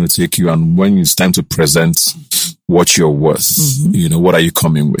life is going to take you. And when it's time to present what you're worth, you know, what are you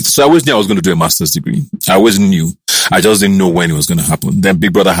coming with? So I always knew I was going to do a master's degree. I always knew. I just didn't know when it was going to happen. Then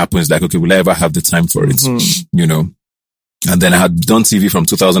Big Brother happens, like, okay, will I ever have the time for it? You know? And then I had done TV from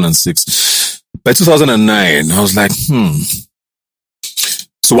 2006. By 2009, I was like,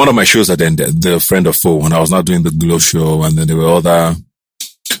 So one of my shows had ended, The Friend of Foe, and I was now doing the Glow show, and then there were other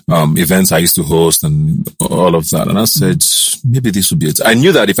events I used to host and all of that. And I said, maybe this would be it. I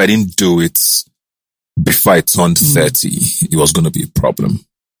knew that if I didn't do it before I turned 30, it was going to be a problem.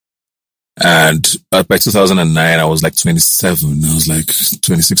 And by 2009, I was like 27. I was like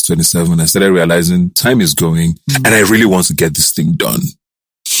 26, 27. I started realizing time is going and I really want to get this thing done.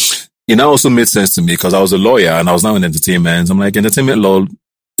 It now also made sense to me because I was a lawyer and I was now in entertainment. I'm like, entertainment law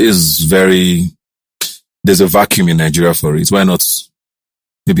is there's a vacuum in Nigeria for it. Why not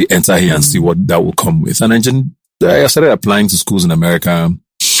maybe enter here and see what that will come with? And I started applying to schools in America,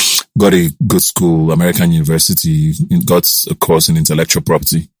 got a good school, American University, got a course in intellectual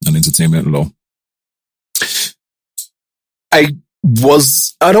property and entertainment law. I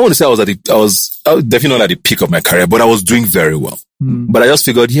don't want to say I was definitely not at the peak of my career, but I was doing very well. But I just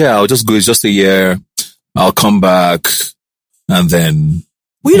figured, I'll just go. It's just a year. I'll come back and then.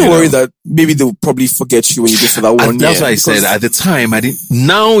 Were you not worried that maybe they'll probably forget you when you go for that 1 year? That's why I said at the time, I didn't.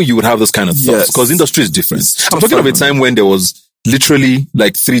 Now you would have those kind of thoughts because the industry is different. I'm talking of a time when there was literally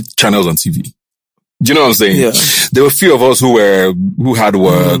like 3 channels on TV. Do you know what I'm saying? Yeah. There were a few of us who had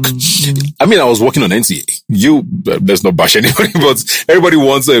work. I mean, I was working on NTA. There's no bash anybody, but everybody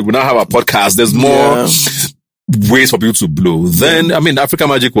wants we now have a podcast. There's more. wait for people to blow. Then, I mean, Africa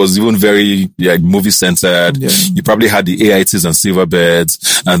Magic was even very movie centered. Yeah. You probably had the AITs and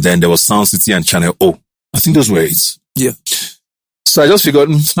Silverbirds, and then there was Sound City and Channel O. I think those were it. Yeah. So I just figured,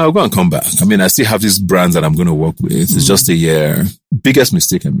 I'll go and come back. I mean, I still have these brands that I'm going to work with. It's just a year. Biggest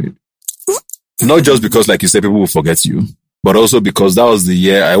mistake I made. Not just because, like you said, people will forget you, but also because that was the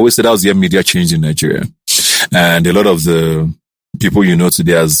year, I always say that was the year media changed in Nigeria. And a lot of the people you know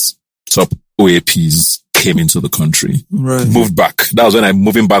today as top OAPs came into the country. Right. Moved back. That was when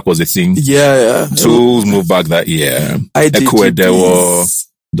moving back was a thing. Yeah. Tools moved back that year. Ekuedewo,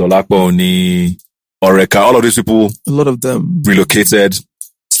 Dolapo Oni, Oreka, all of these people. A lot of them relocated.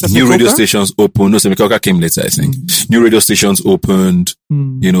 New radio stations opened. No, Semikoka came later, I think. New radio stations opened.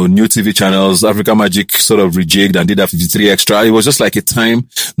 You know, new TV channels. Africa Magic sort of rejigged and did that 53 extra. It was just like a time.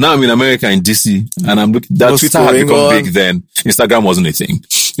 Now I'm in America in DC and I'm looking, that Twitter had become big then. Instagram wasn't a thing.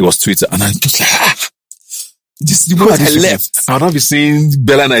 It was Twitter. And I'm just like, this is the moment I left. I'll not be seeing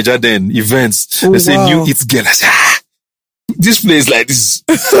Bella Niger then, events. They say new It's Girl. I say, this place like this.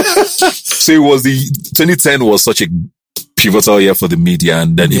 So it was 2010 was such a pivotal year for the media,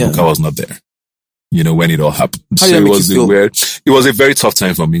 and then Ebuka was not there, you know, when it all happened. So it was a very tough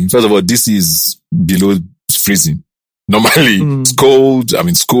time for me. First of all, this is below freezing. Normally, it's cold. I'm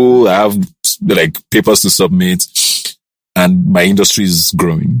in school. I have like papers to submit, and my industry is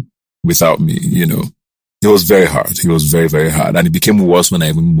growing without me, you know. It was very hard. It was very, very hard. And it became worse when I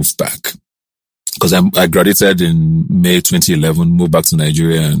even moved back. Because I graduated in May 2011, moved back to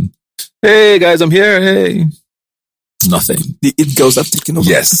Nigeria, and hey guys, I'm here. Hey. Nothing. The It Girls have taken over.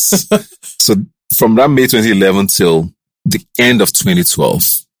 Yes. So from that May 2011 till the end of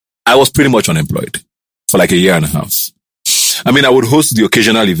 2012, I was pretty much unemployed for like a year and a half. I mean, I would host the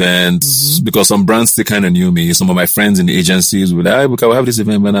occasional events because some brands still kind of knew me. Some of my friends in the agencies would, we'll have this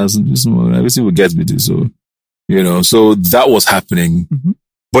event, but everything will get me this. So, you know, so that was happening.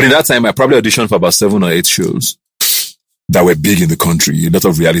 But in that time, I probably auditioned for about 7 or 8 shows that were big in the country. A lot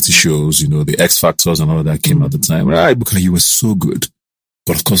of reality shows, you know, the X Factors and all of that came at the time. Right, because you were so good.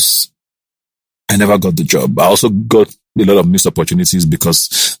 But of course, I never got the job. I also got a lot of missed opportunities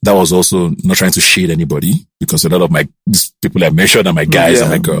because that was also not trying to shade anybody, because a lot of these people I mentioned are my guys and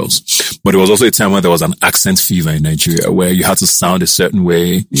my girls. But it was also a time when there was an accent fever in Nigeria where you had to sound a certain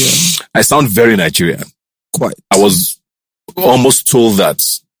way. Yeah. I sound very Nigerian. Quite. I was almost told that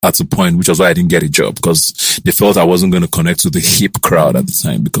at a point, which was why I didn't get a job, because they felt I wasn't going to connect to the hip crowd at the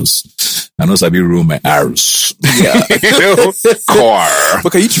time, because I know Sabi rule my arrows. Yeah. You know, core.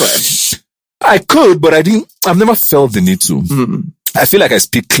 But can you try? I could, but I've never felt the need to. I feel like I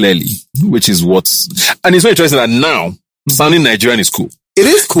speak clearly, which is and it's so interesting that now sounding Nigerian is cool. It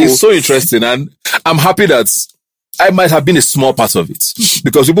is cool. It's so interesting, and I'm happy that I might have been a small part of it,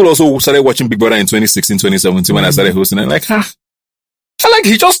 because people also started watching Big Brother in 2016, 2017 when I started hosting, and like,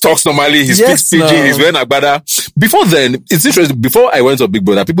 he just talks normally. He speaks pidgin. He's wearing agbada. Before then, it's interesting. Before I went to Big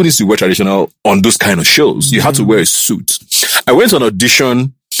Brother, people used to wear traditional on those kind of shows. You had to wear a suit. I went on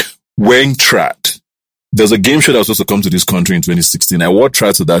audition wearing trad. There's a game show that was supposed to come to this country in 2016. I wore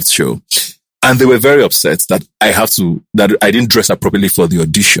trad to that show, and they were very upset that that I didn't dress appropriately for the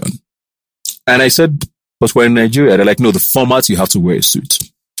audition. And I said, but we're in Nigeria. They're like, no, the format, you have to wear a suit.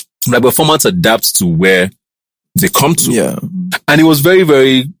 Like, but formats adapt to where they come to. Yeah. And it was very,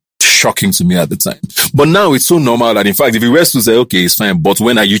 very shocking to me at the time. But now it's so normal that, in fact, if you were to say, okay, it's fine, but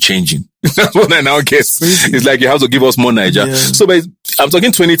when are you changing? That's what I now guess. It's like, you have to give us more Niger. Yeah. So, but I'm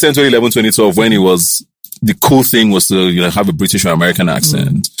talking 2010, 2011, 2012, when it was, the cool thing was to, you know, have a British or American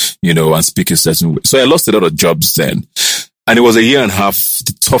accent, you know, and speak a certain way. So I lost a lot of jobs then. And it was a year and a half,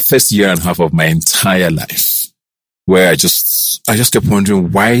 the toughest year and a half of my entire life, where I just kept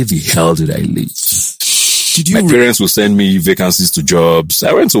wondering, why the hell did I leave? My parents would send me vacancies to jobs.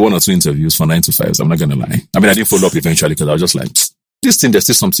 I went to 1 or 2 interviews for 9 to 5s. I'm not going to lie. I mean, I didn't follow up eventually because I was just like, this thing, there's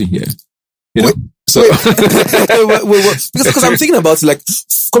still something here. You know? Wait. Because I'm thinking about, like,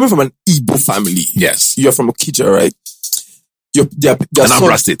 coming from an Igbo family. Yes. You're from Okija, right?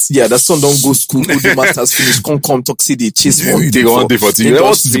 Anambra State. Yeah, the son don't go school, go do masters, finish, come, talk, see, they chase one. They go on day for two.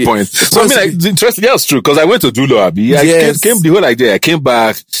 What's the point? So I mean, like, interesting. Yeah, it's true. Because I went to Dulo Abi. I came the whole idea. I came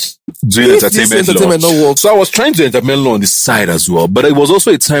back doing entertainment law. So I was trying to entertainment law on the side as well. But it was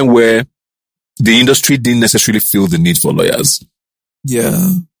also a time where the industry didn't necessarily feel the need for lawyers. Yeah.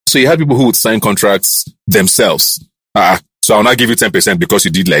 So you had people who would sign contracts themselves. So I'll not give you 10% because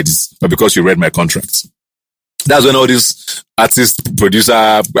you did like this, or because you read my contract. That's when all this artist,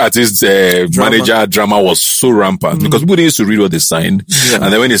 producer, manager drama was so rampant because people used to read what they signed. Yeah.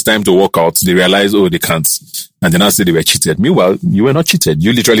 And then when it's time to walk out, they realize, oh, they can't. And then I say they were cheated. Meanwhile, you were not cheated.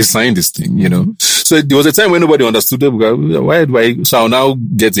 You literally signed this thing, you know. So there was a time when nobody understood it. Why do I? So I'll now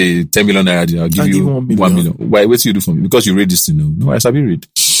get a 10 million naira. I'll give you 1 million. Why? What do you do for me? Because you read this thing. No, I sabi read.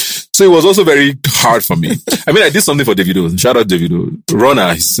 So it was also very hard for me. I mean, I did something for Davido. Shout out Davido.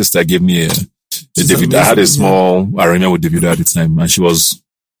 Rona, his sister, gave me a Davido. I had a small arrangement with Davido at the time, and she was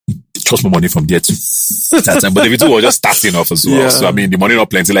chose more money from there too. That time, but Davido was just starting off as well. Yeah. So I mean, the money not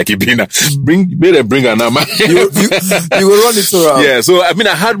plenty. Like he bring her now, man. You will run it around. Yeah. So I mean,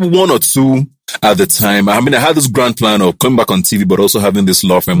 I had one or two at the time. I mean, I had this grand plan of coming back on TV, but also having this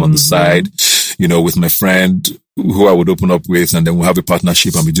law firm on the side. You know, with my friend who I would open up with, and then we'll have a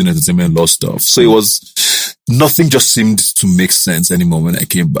partnership and be doing entertainment law stuff. So it was, nothing just seemed to make sense anymore when I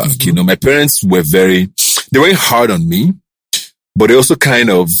came back. You know, my parents were they weren't hard on me, but they also kind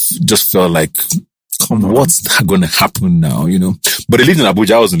of just felt like, what's going to happen now, you know? But they lived in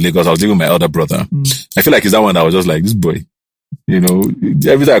Abuja. I was in Lagos. I was living with my elder brother. I feel like it's that one that I was just like, this boy, you know,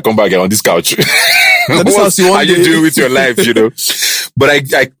 every time I come back, I'm on this couch. What are you doing with your life, you know? But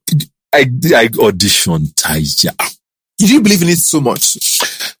I auditioned Taya. You didn't believe in it so much.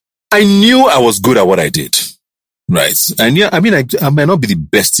 I knew I was good at what I did. Right. And yeah, I mean, I might not be the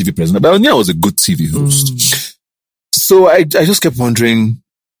best TV presenter, but I knew I was a good TV host. So I just kept wondering,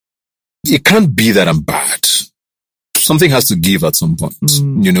 it can't be that I'm bad. Something has to give at some point,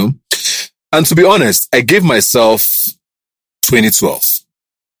 you know? And to be honest, I gave myself 2012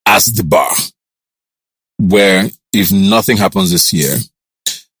 as the bar, where if nothing happens this year,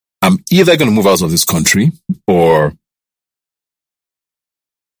 I'm either going to move out of this country or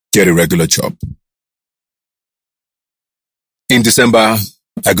get a regular job. In December,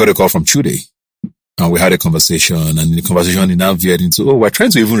 I got a call from Chude and we had a conversation, and the conversation now veered into, we're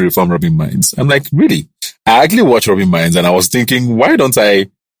trying to even reform Robin Minds. I'm like, really? I actually watched Robin Minds and I was thinking, why don't I?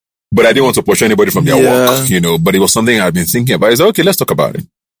 But I didn't want to push anybody from their work, you know, but it was something I've been thinking about. I said, okay, let's talk about it.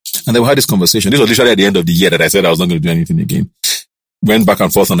 And then we had this conversation. This was literally at the end of the year that I said I was not going to do anything again. Went back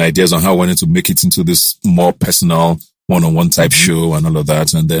and forth on ideas on how I wanted to make it into this more personal one-on-one type show and all of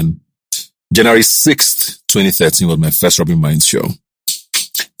that. And then January 6th, 2013 was my first Robin Minds show.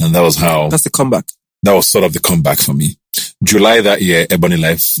 And that was that's the comeback. That was sort of the comeback for me. July that year, Ebony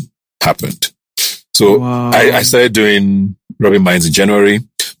Life happened. So I started doing Robin Minds in January.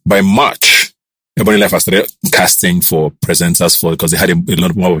 By March, Ebony Life, I started casting for presenters because they had a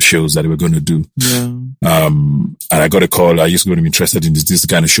lot more shows that they were going to do. Yeah. And I got a call. I used to be interested in this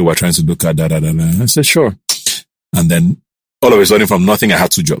kind of show. We're trying to look at that. I said, sure. And then all of a sudden, from nothing, I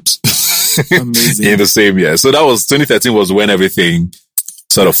had 2 jobs. Amazing. In the same year. So that was 2013 was when everything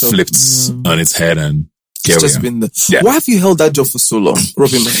sort of flipped on its head, and it's just been there. Yeah. Why have you held that job for so long,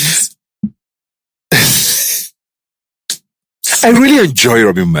 Robin Minds? I really enjoy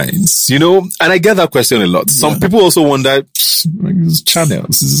Robin Minds, you know, and I get that question a lot. Some people also wonder, these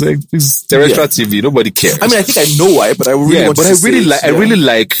channels, it's terrestrial TV, nobody cares. I mean, I think I know why, but I really want to say I really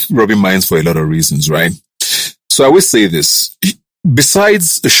like Robin Minds for a lot of reasons, right? So I always say this,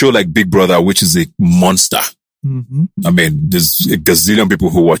 besides a show like Big Brother, which is a monster, I mean, there's a gazillion people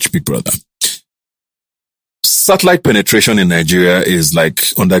who watch Big Brother. Satellite penetration in Nigeria is like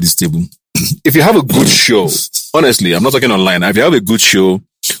under this table. If you have a good show, honestly, I'm not talking online. If you have a good show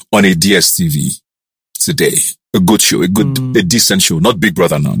on a DSTV today, a good show, a decent show, not Big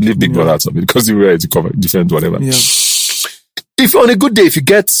Brother now. Leave Big Brother out of it because you were to cover different whatever. Yeah. If on a good day, if you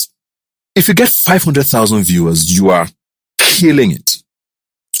get 500,000 viewers, you are killing it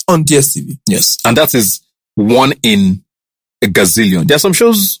on DSTV. Yes, and that is one in a gazillion. There are some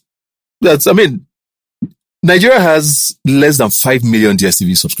shows Nigeria has less than 5 million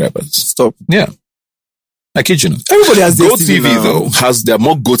DSTV subscribers. Stop. Yeah. I kid you not. Everybody has DSTV GoTV though, there are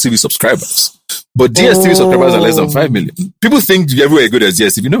more GoTV subscribers. But DSTV subscribers are less than 5 million. People think everywhere you go there's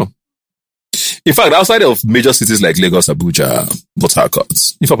DSTV. No. In fact, outside of major cities like Lagos, Abuja, Port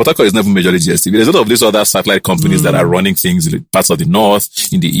Harcourt, in fact, Port Harcourt is never majorly DSTV. There's a lot of these other satellite companies that are running things in parts of the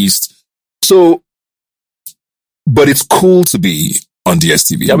north, in the east. So, but it's cool to be on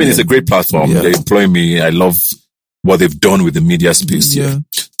DSTV. I mean, it's a great platform. They employ me. I love what they've done with the media space here.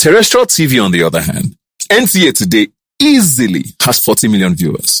 Terrestrial TV, on the other hand, NTA today easily has 40 million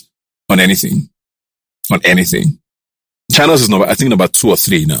viewers on anything. Channels is number 2 or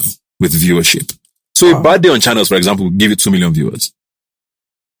 3 now with viewership. So a bad day on Channels, for example, will give you 2 million viewers.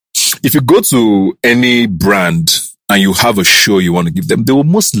 If you go to any brand and you have a show you want to give them, they will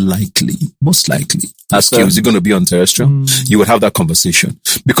most likely ask you, is it going to be on terrestrial? You would have that conversation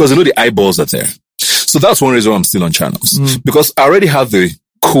because they know the eyeballs are there. So that's one reason why I'm still on channels. Because I already have the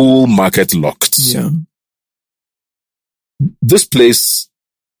cool market locked. Yeah. This place,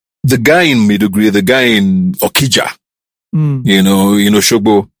 the guy in Maiduguri, the guy in Okija, you know,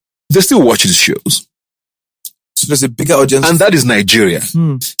 Shogbo, they still watch these shows. So there's a bigger audience. And that is Nigeria.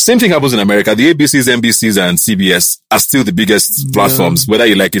 Same thing happens in America. The ABCs, NBCs, and CBS are still the biggest platforms, whether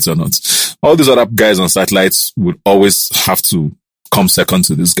you like it or not. All these other guys on satellites would always have to come second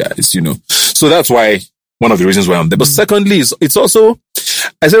to these guys, you know. So that's why, one of the reasons why I'm there. But secondly, it's also,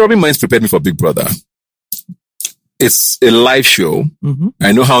 I said Rubbing Minds prepared me for Big Brother. It's a live show.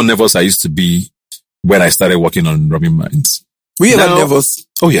 I know how nervous I used to be when I started working on Rubbing Minds. Were you ever nervous?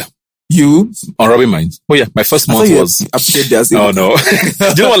 Oh yeah. You? On Rubbing Minds. Oh yeah. My first month was... Oh no.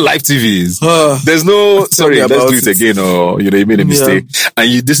 Do you know what live TV is? There's no, sorry, let's do it again, or, you know, you made a mistake.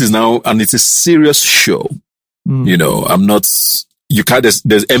 And this is now, and it's a serious show. You know, I'm not, you can't,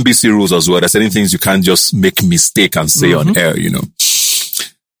 there's NBC rules as well. There's certain things you can't just make mistake and say on air, you know.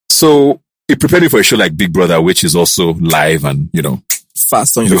 So it prepared me for a show like Big Brother, which is also live and, you know,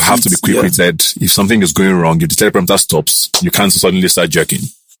 fast on you have to be quick-witted. If something is going wrong, if the teleprompter stops, you can't suddenly start jerking.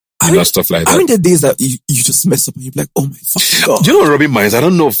 You know, stuff like that. I mean, the days that you just mess up and you're like, oh my fucking God. Do you know Rubbing Minds? I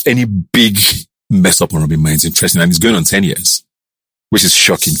don't know of any big mess up on Rubbing Minds. Interesting. And it's going on 10 years, which is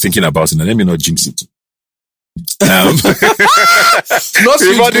shocking thinking about it. And let me not jinx it. Not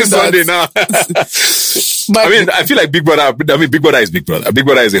before this Sunday now. I mean, I feel like Big Brother is Big Brother. Big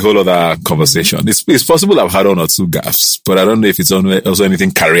Brother is a whole other conversation. It's possible I've had one or two gaffes, but I don't know if it's also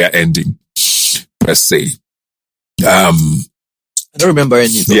anything career ending per se. I don't remember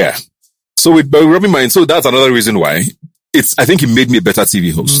any. Though. Yeah. So with Rubbing Minds, so that's another reason why I think it made me a better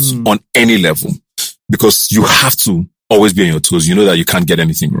TV host on any level, because you have to always be on your toes. You know that you can't get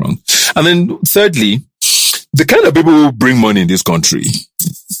anything wrong. And then thirdly, the kind of people who bring money in this country,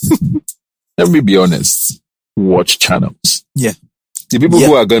 let me be honest, watch channels. Yeah. The people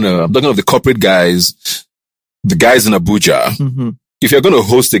who are I'm talking of the corporate guys, the guys in Abuja. If you're going to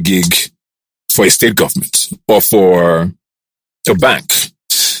host a gig for a state government or for a bank,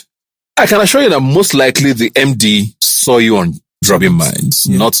 I can assure you that most likely the MD saw you on Rubbing Minds,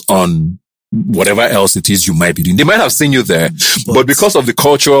 not on whatever else it is you might be doing. They might have seen you there, but because of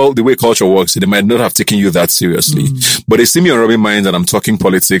the way culture works, they might not have taken you that seriously. But they see me on Rubbing Minds and I'm talking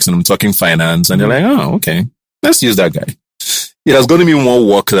politics and I'm talking finance, and they're like, oh, okay, let's use that guy. It has gotten me more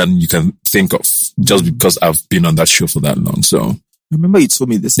work than you can think of, just because I've been on that show for that long. So I remember you told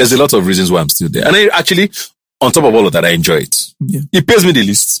me this. There's a lot of reasons why I'm still there. And I actually, on top of all of that, I enjoy it. Yeah. It pays me the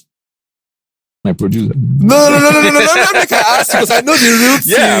least. My producer. No. I asked because I know the real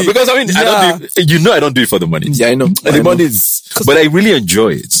thing. Yeah, because I mean, I don't do it for the money. Yeah, I know. The money is, but I really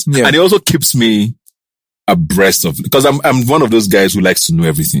enjoy it. Yeah. And it also keeps me abreast of, because I'm one of those guys who likes to know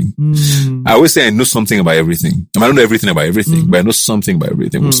everything. I always say I know something about everything. I don't know everything about everything, but I know something about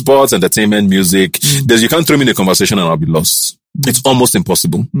everything. Sports, entertainment, music. You can't throw me in a conversation and I'll be lost. It's almost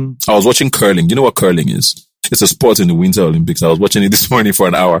impossible. I was watching curling. You know what curling is? It's a sport in the Winter Olympics. I was watching it this morning for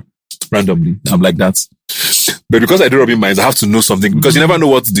an hour. Randomly. I'm like that. But because I do Rubbing Minds, I have to know something, because you never know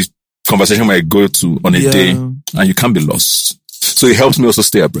what the conversation might go to on a day, and you can't be lost. So it helps me also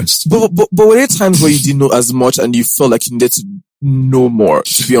stay abreast. But were there times where you didn't know as much and you felt like you needed to know more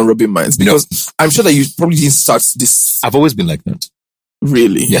to be on Rubbing Minds? Because I'm sure that you probably didn't start this. I've always been like that.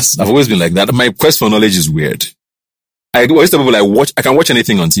 Really? Yes, I've always been like that. My quest for knowledge is weird. I always tell people I can watch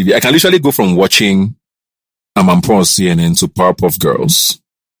anything on TV. I can literally go from watching Amampo on CNN to Powerpuff Girls.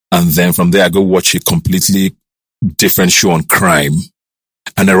 And then from there, I go watch a completely different show on crime.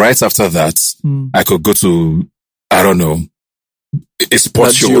 And then right after that, I could go to, I don't know, a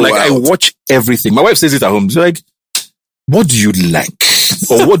sports show. Like, I watch everything. My wife says it at home. She's like, what do you like?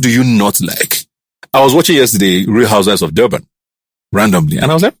 Or what do you not like? I was watching yesterday Real Housewives of Durban randomly.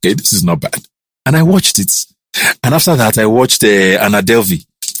 And I was like, okay, this is not bad. And I watched it. And after that, I watched Anna Delvey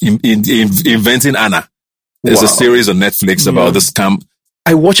Inventing Anna. There's a series on Netflix about the scam.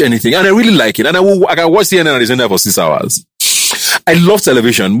 I watch anything and I really like it. And I can watch CNN and it's in there for 6 hours. I love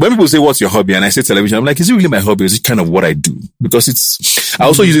television. When people say, what's your hobby? And I say television, I'm like, is it really my hobby? Is it kind of what I do? Because I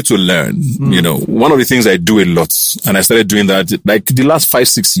also use it to learn. You know, one of the things I do a lot, and I started doing that like the last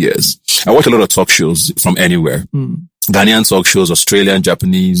 5-6 years. I watch a lot of talk shows from anywhere. Ghanaian talk shows, Australian,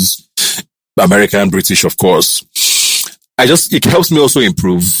 Japanese, American, British, of course. It helps me also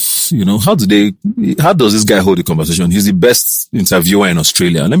improve. You know, how does this guy hold the conversation? He's the best interviewer in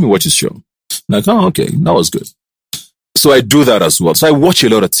Australia. Let me watch his show. Like, oh, okay, that was good. So I do that as well. So I watch a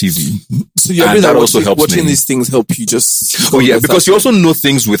lot of TV. So you're that also helps watching these things help you just... Oh yeah, because you also know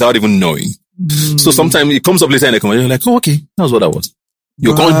things without even knowing. So sometimes it comes up later in the conversation, you're like, oh, okay, that was what that was.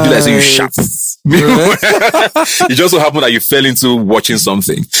 You can't do like saying you sharp. It just so happened that you fell into watching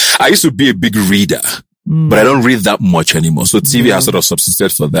something. I used to be a big reader, but I don't read that much anymore. So TV has sort of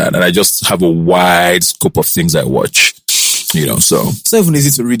substituted for that. And I just have a wide scope of things I watch. You know, so it's not even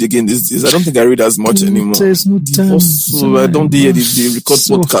easy to read again these days. I don't think I read as much anymore. There's no time. Also, I don't do the record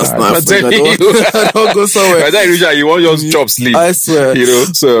so podcast now. I don't go somewhere. By the time you want your job sleep. I swear. You know,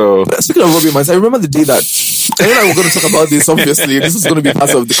 so. But speaking of Robbie Minds, I remember the day that, I know that we're going to talk about this, obviously. This is going to be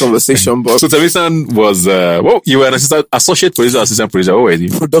part of the conversation, but. So Temisan was, you were an associate producer, assistant producer. What were you?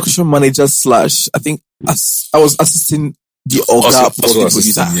 Production manager / I think, I was assisting the Oga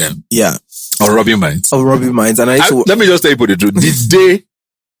producer. Yeah. On Robbie Minds. Of Robbie Minds. And let me just tell you the truth.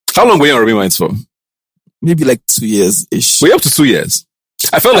 How long were you on Robbie Minds for? Maybe like 2 years-ish. Were you up to 2 years?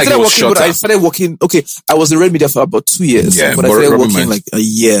 I felt like it was shorter. I started working, I was in Red Media for about 2 years. Yeah, but I started working like a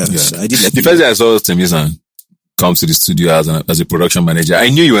year. Yeah. I did like the first day I saw Temisan come to the studio as a production manager, I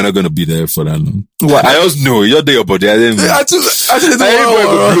knew you were not going to be there for that long. What? I just knew you're there, but I didn't. I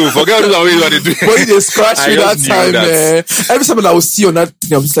forget what you want to do. But you scratched me that time, man. Every time I would see on that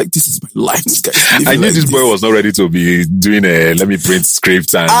thing, I was like, this is my life. This guy. I knew this boy was not ready to be doing let me print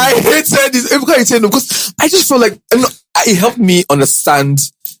scripts and. I hated this. Because I just felt like it helped me understand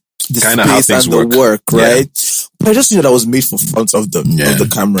the kind of how things and the work, right? Yeah. But I just knew that I was made for front of the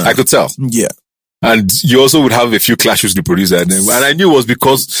camera. I could tell. Yeah. And you also would have a few clashes with the producer. And I knew it was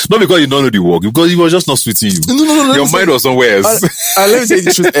not because you don't know the work, because he was just not suiting you. No. Your mind was somewhere else. Let me tell you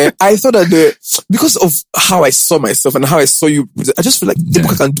the truth. I thought that because of how I saw myself and how I saw you, I just feel like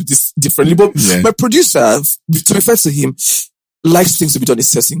I can do this differently. But my producer, to refer to him, likes things to be done a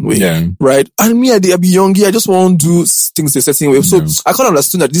certain way. Yeah. Right? And me, I be young. I just want to do things a certain way. So I kind of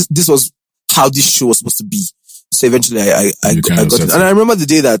understood that this was how this show was supposed to be. So eventually I got it. And I remember the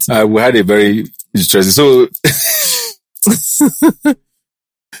day that we had a very interesting. So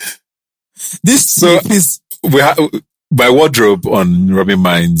my wardrobe on Robbie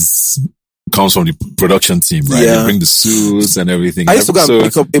Minds comes from the production team, right? They bring the suits and everything. I used to go and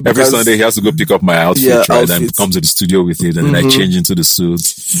pick up every Sunday he has to go pick up my outfit, right? And comes to the studio with it, and then I change into the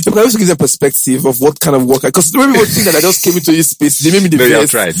suits. I used to give them perspective of what kind of work, because maybe people think that I just came into this space. They made me the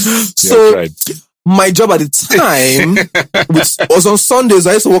best. They have tried. My job at the time, which was on Sundays,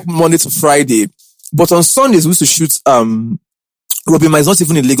 I used to work Monday to Friday. But on Sundays, we used to shoot, Robbie Minds, not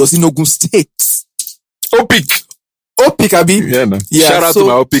even in Lagos, in Ogun State. Opik, Abi. Yeah, no. Shout out to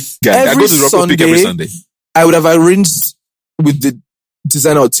my Opik guy. I go to Opik every Sunday. I would have arranged with the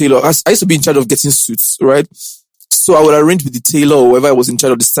designer or tailor. I used to be in charge of getting suits, right? So I would arrange with the tailor or whoever I was in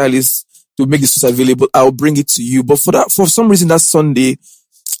charge of the stylist to make the suits available. I'll bring it to you. But for some reason that Sunday,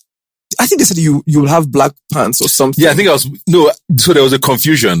 I think they said you'll have black pants or something. Yeah, I think so there was a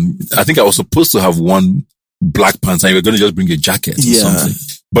confusion. I think I was supposed to have one black pants and you were going to just bring a jacket or something.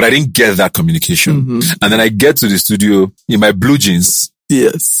 But I didn't get that communication. And then I get to the studio in my blue jeans.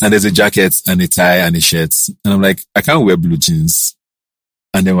 Yes. And there's a jacket and a tie and a shirt. And I'm like, I can't wear blue jeans.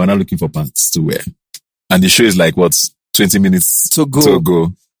 And then we're not looking for pants to wear. And the show is like, 20 minutes to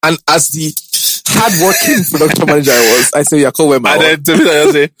go. And as the hard-working production manager I said, yeah, come wear my And then to me, I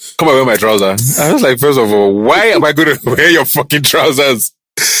just say, come and wear my trousers. I was like, first of all, why am I going to wear your fucking trousers?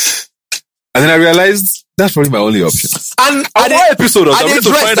 And then I realized that's probably my only option. And one episode of that,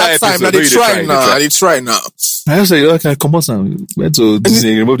 to find that episode. And they try now. I was like, okay, come on, Sam. Went to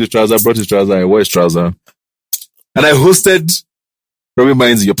Disney, removed the trouser, brought his trouser, I wore his trouser. And I hosted Robbie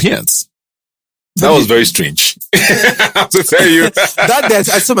Minds Europeans. That was very strange. I have to tell you. That day,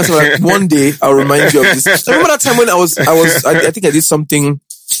 I told myself, like, one day I'll remind you of this. I remember that time when I think I did something,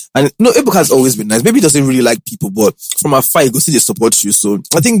 and Ebuka has always been nice. Maybe he doesn't really like people, but from afar, you go see they support you. So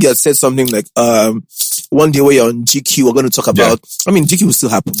I think he had said something like, one day when you're on GQ, we're going to talk about, I mean, GQ will still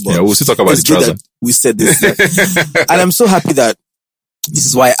happen, but we'll still talk about the trouser. We said this. And I'm so happy that this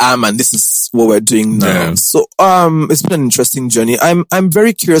is why I am, and this is what we're doing now. Yeah. So, it's been an interesting journey. I'm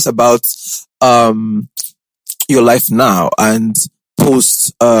very curious about, your life now and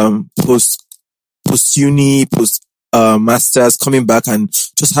post uni, masters, coming back and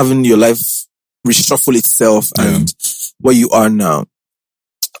just having your life reshuffle itself and where you are now.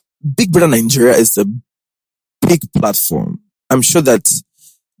 Big Brother Nigeria is a big platform. I'm sure that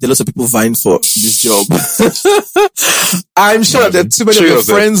there are lots of people vying for this job. I'm sure that there are too many of your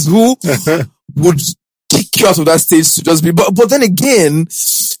friends who would kick you out of that stage to just be, but then again,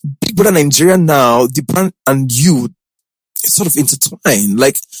 Big Brother Nigeria now, the brand and you, it's sort of intertwined.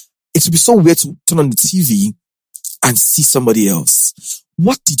 Like, it would be so weird to turn on the TV and see somebody else.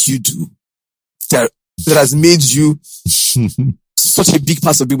 What did you do that has made you such a big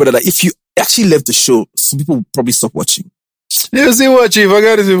part of Big Brother that if you actually left the show, some people would probably stop watching? You see what, Chief? I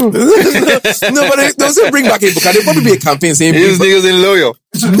got it. No, but they also bring back Ebuka. There'll probably be a campaign saying these niggas ain't loyal.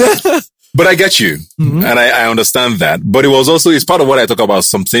 But I get you. And I understand that. But it's part of what I talk about,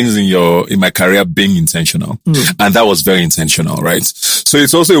 some things in my career being intentional. And that was very intentional, right? So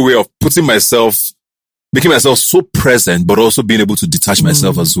it's also a way of making myself so present, but also being able to detach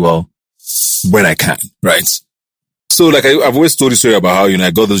myself as well when I can, right? So like I've always told the story about how,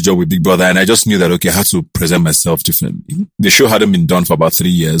 I got this job with Big Brother and I just knew that, okay, I had to present myself differently. The show hadn't been done for about 3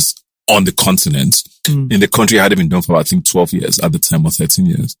 years on the continent. In the country, it hadn't been done for, I think, 12 years at the time, or 13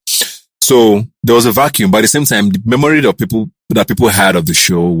 years. So there was a vacuum, but at the same time, the memory that people had of the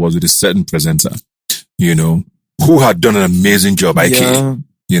show was with a certain presenter, who had done an amazing job,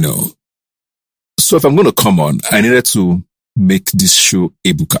 So if I'm going to come on, I needed to make this show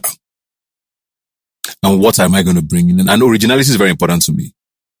Ebuka. And what am I going to bring in? And originality is very important to me.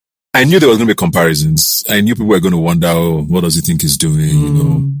 I knew there was going to be comparisons. I knew people were going to wonder, oh, what does he think he's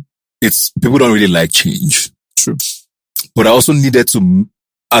doing? People don't really like change. True. But I also needed to,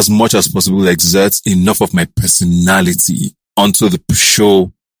 as much as possible, exert enough of my personality onto the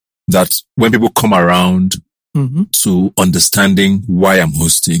show that when people come around to understanding why I'm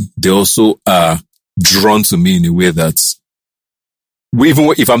hosting, they also are drawn to me in a way that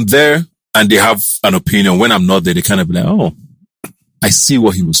even if I'm there and they have an opinion, when I'm not there, they kind of be like, oh, I see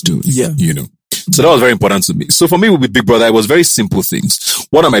what he was doing. Yeah. So that was very important to me. So for me with Big Brother, it was very simple things.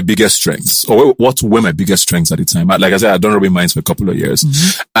 What are my biggest strengths? Or what were my biggest strengths at the time? Like I said, I'd done Rubbing Minds for a couple of years.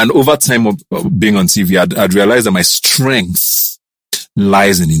 And over time of being on TV, I'd realized that my strength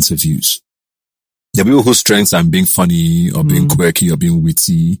lies in interviews. There are people whose strengths are being funny or being quirky or being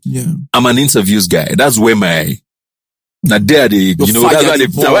witty. Yeah. I'm an interviews guy. That's where that's where the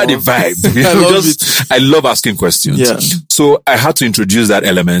vibe. I love asking questions. Yeah. So I had to introduce that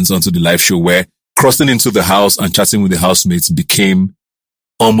element onto the live show where crossing into the house and chatting with the housemates became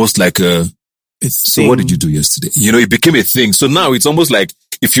almost like so what did you do yesterday? It became a thing. So now it's almost like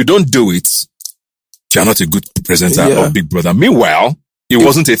if you don't do it, you're not a good presenter of Big Brother. Meanwhile, it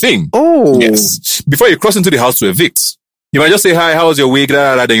wasn't a thing. Oh. Yes. Before you cross into the house to evict, you might just say, hi, how was your week?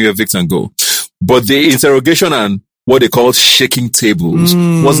 Then you evict and go. But the interrogation and what they call shaking tables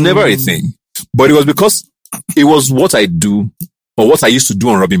was never a thing. But it was because it was what I do or what I used to do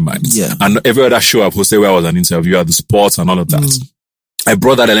on Rubbing Minds. Yeah. And every other show I've hosted where I was an interviewer, the sports and all of that. I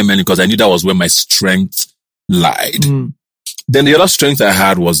brought that element because I knew that was where my strength lied. Then the other strength I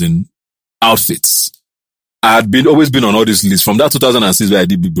had was in outfits. I had always been on all these lists from that 2006 where I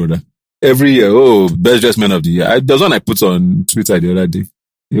did Big Brother. Every year, best dressed man of the year. There's one I put on Twitter the other day.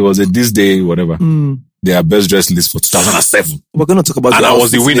 It was this day, whatever. Their best dressed list for 2007. We're going to talk about and I was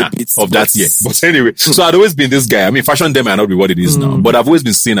the winner of that year. But anyway, so I'd always been this guy. I mean, fashion then might not be what it is now, but I've always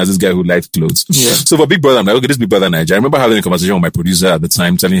been seen as this guy who liked clothes. Yeah. So for Big Brother, I'm like, okay, this Big Brother Nigeria. I remember having a conversation with my producer at the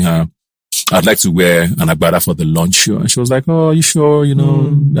time, telling her I'd like to wear an agbada for the launch show. And she was like, oh, are you sure? Are you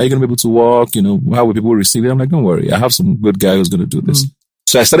going to be able to walk? How will people receive it? I'm like, don't worry. I have some good guy who's going to do this.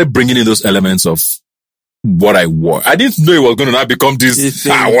 So I started bringing in those elements of what I wore. I didn't know it was going to now become this,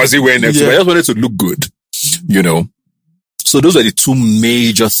 was he wearing next? But I just wanted to look good, So those were the two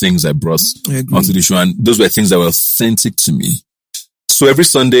major things I brought onto the show. And those were things that were authentic to me. So every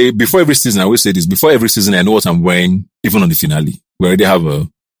Sunday, before every season, I always say this, before every season, I know what I'm wearing, even on the finale. We already have a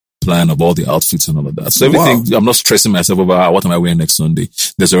plan of all the outfits and all of that. So everything, I'm not stressing myself over what am I wearing next Sunday.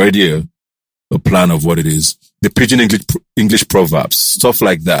 There's already a plan of what it is. The pidgin English proverbs, stuff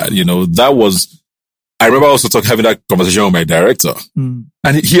like that. That was, I remember also having that conversation with my director. And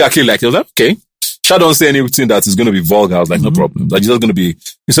he actually liked it. I was like, okay, don't say anything that is going to be vulgar. I was like, no problem. Like, just going to be,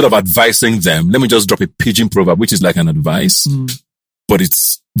 instead of advising them, let me just drop a pidgin proverb, which is like an advice, but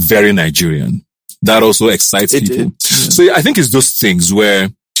it's very Nigerian. That also excites people. Yeah. So I think it's those things where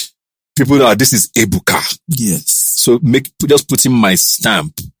people know this is Ebuka. Yes. So just putting my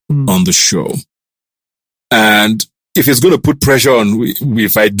stamp on the show. And if it's going to put pressure on,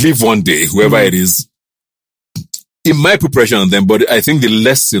 if I leave one day, whoever it is, it might put pressure on them, but I think the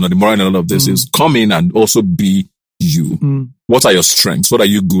lesson or the moral in all of this is come in and also be you. What are your strengths? What are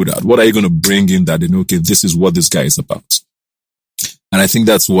you good at? What are you going to bring in that they know, okay, this is what this guy is about. And I think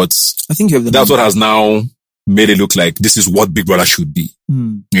that's what has now made it look like this is what Big Brother should be.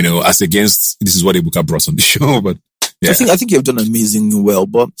 As against this is what Ebuka brought on the show. But yeah. I think you've done amazing well,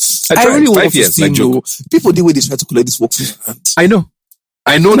 but I really want to see people the way they try to collect this work from your hand. I know.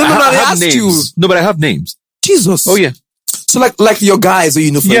 I have names. You. No, but I have names. Jesus. Oh yeah. So like your guys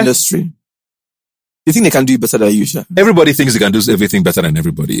who for industry, you think they can do it better than you, Sha? Everybody thinks they can do everything better than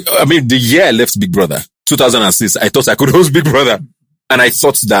everybody. I mean, the year I left Big Brother, 2006, I thought I could host Big Brother. And I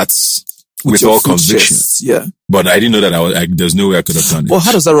thought that with all conviction. Yeah. But I didn't know that there's no way I could have done it. Well,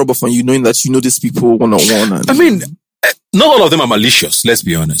 how does that rub off on you, knowing that you know these people one-on-one? I mean, not all of them are malicious, let's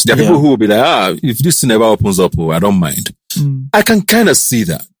be honest. There are people who will be like, if this thing ever opens up, I don't mind. I can kind of see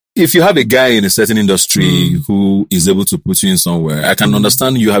that. If you have a guy in a certain industry who is able to put you in somewhere, I can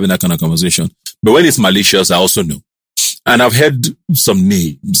understand you having that kind of conversation. But when it's malicious, I also know. And I've heard some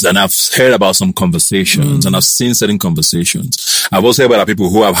names, and I've heard about some conversations, and I've seen certain conversations. I've also heard about people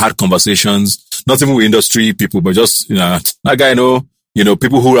who have had conversations, not even with industry people, but just, that guy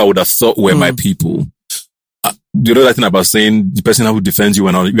people who I would have thought were my people. You know that thing about saying the person who defends you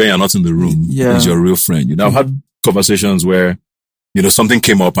when you're not in the room is your real friend. I've had conversations where, something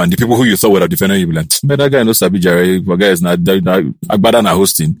came up and the people who you thought would have defended you be like, but that guy knows Sabi Jare, that guy is not, Agbada na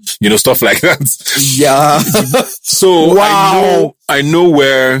hosting, stuff like that. Yeah. So I know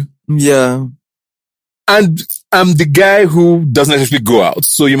where. Yeah. And I'm the guy who doesn't actually go out.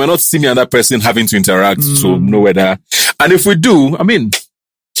 So you might not see me and that person having to interact. So know whether, and if we do,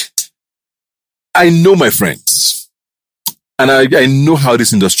 I know my friends. And I know how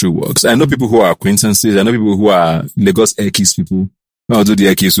this industry works. I know people who are acquaintances. I know people who are Lagos Airkeys people. I'll do the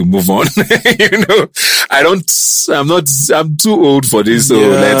Airkeys to move on. I'm too old for this. So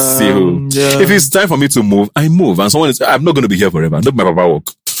let's see who. Yeah. If it's time for me to move, I move. And I'm not going to be here forever. Not my papa work.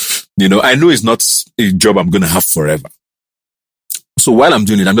 I know it's not a job I'm going to have forever. So while I'm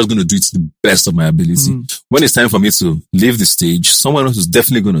doing it, I'm just going to do it to the best of my ability. When it's time for me to leave the stage, someone else is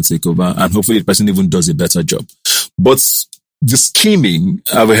definitely going to take over, and hopefully the person even does a better job. But the scheming,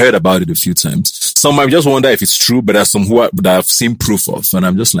 I've heard about it a few times. Some might just wonder if it's true, but there's some that I've seen proof of, and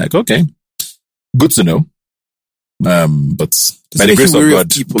I'm just like, okay, good to know. But by the grace of God,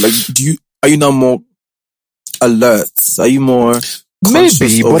 people, are you now more alert? Are you more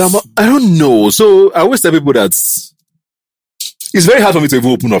maybe? But I don't know. So I always tell people that it's very hard for me to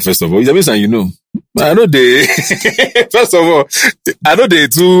even open up. First of all, I know they. First of all, I know they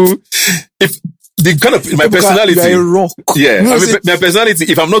do. If the kind of my personality, my personality.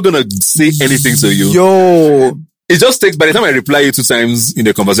 If I'm not gonna say anything to you, it just takes. By the time I reply you 2 times in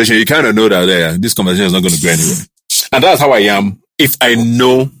the conversation, you kind of know that this conversation is not going to go anywhere. And that's how I am. If I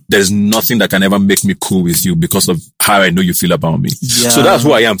know there's nothing that can ever make me cool with you because of how I know you feel about me. Yeah. So that's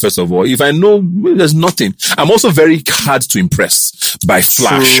who I am, first of all. If I know there's nothing, I'm also very hard to impress by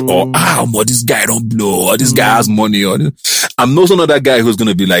flash or, this guy don't blow, or this guy has money, or I'm also not that guy who's going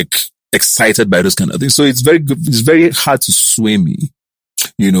to be like excited by those kind of things. So it's very hard to sway me,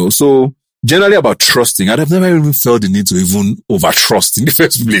 so generally about trusting, I've never even felt the need to even over trust in the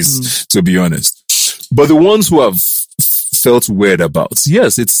first place, to be honest. But the ones who have felt weird about,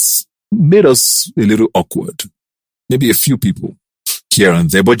 yes, it's made us a little awkward. Maybe a few people here and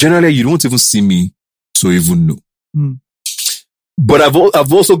there, but generally you don't even see me to even know. But I've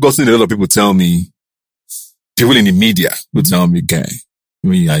also gotten a lot of people tell me, people in the media will tell me, guy,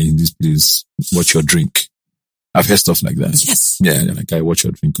 when you are in this place, watch your drink. I've heard stuff like that. Yes. Yeah, like, guy, watch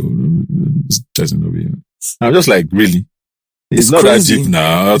your drink. This doesn't know you. I'm just like, really? It's not crazy. That deep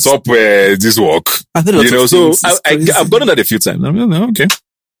now. It's up where this work. So I've gotten that a few times. I'm like, okay.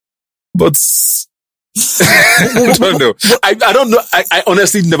 But I don't know. I don't know. I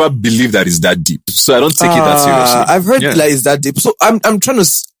honestly never believe that it's that deep. So I don't take it that seriously. I've heard like it's that deep. So I'm trying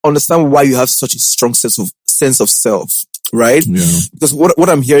to understand why you have such a strong sense of self, right? Yeah. Because what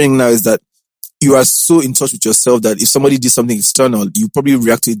I'm hearing now is that you are so in touch with yourself that if somebody did something external, you probably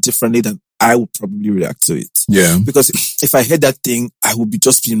react to it differently than I would probably react to it. Yeah. Because if I heard that thing, I would be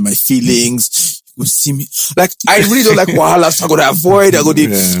just in my feelings. You would see me. Like, I really don't like wahala, so I gotta avoid.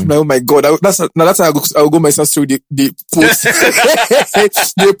 Oh my God. That's how I'll go myself through the quotes.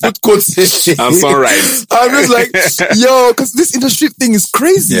 They put quotes. I'm so right. I'm just like, cause this industry thing is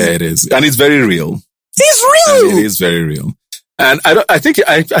crazy. Yeah, it is. And it's very real. It's real. And it is very real. And I don't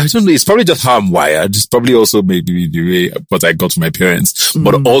know, it's probably just how I'm wired. It's probably also maybe the way what I got from my parents,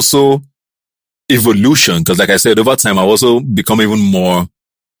 but also evolution. Because like I said, over time, I also become even more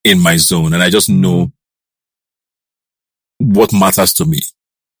in my zone, and I just know what matters to me.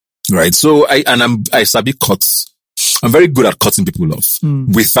 Right. So I sabi cuts. I'm very good at cutting people off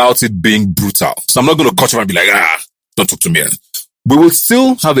without it being brutal. So I'm not going to cut you and be like, don't talk to me. We will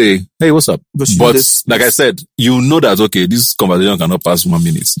still have a, hey, what's up? But like I said, you know that, okay, this conversation cannot pass 1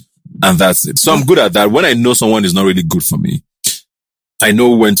 minute. And that's it. So I'm good at that. When I know someone is not really good for me, I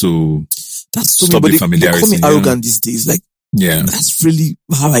know when to stop the familiarity. They call me arrogant these days. Like, that's really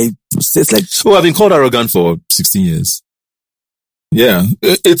how I process. Like, I've been called arrogant for 16 years. Yeah.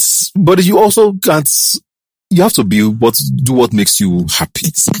 But you also you have to do what makes you happy.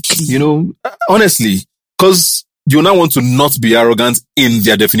 Exactly. Honestly, cause you now want to not be arrogant in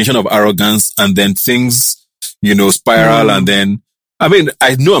their definition of arrogance, and then things, spiral, and then, I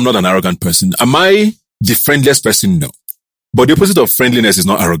know I'm not an arrogant person. Am I the friendliest person? No. But the opposite of friendliness is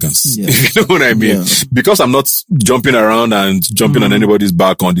not arrogance. Yeah. If you know what I mean? Yeah. Because I'm not jumping around and jumping on anybody's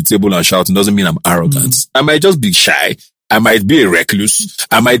back on the table and shouting doesn't mean I'm arrogant. I might just be shy. I might be a recluse.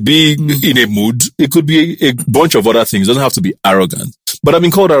 I might be in a mood. It could be a bunch of other things. It doesn't have to be arrogant. But I've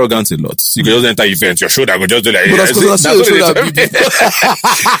been called arrogant a lot. You can just enter events, your shoulder will just do like, that's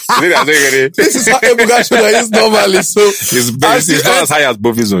this is how Ebuka shoulder is normally. So it's not as high as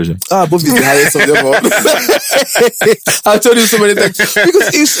Bovi's ocean. Bovi is the highest of them all. I've told you so many times.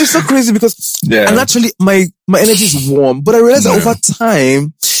 Because it's so crazy because and actually my energy is warm. But I realize that over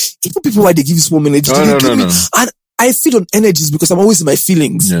time, even people why they give you warm energy. And I feed on energies because I'm always in my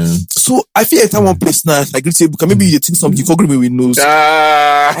feelings. Yeah. So I feel like I want place now. Like you say, maybe you think something, you can agree me with news.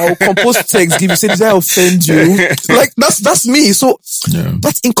 I'll compose text, give you say, did I offend you? Like that's me. So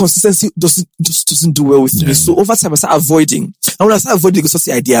that inconsistency doesn't do well with me. So over time I start avoiding. And when I start avoiding, it's just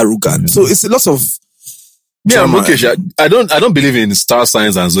the idea arrogant. So it's a lot of I'm okay. I don't believe in star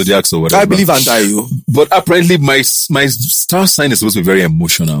signs and zodiacs or whatever. I believe and die. But apparently my star sign is supposed to be very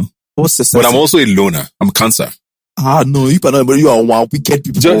emotional. What's the sign? But I'm also a loner. I'm Cancer. No, you cannot, but you are one wicked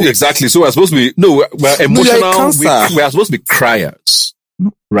people. Exactly. So we're supposed to be, we're emotional. We're supposed to be criers,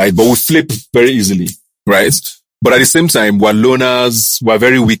 right? But we flip very easily, right? But at the same time, we're loners, we're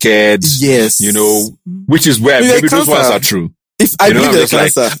very wicked. Yes. Which is where maybe those ones are true. If I believe you're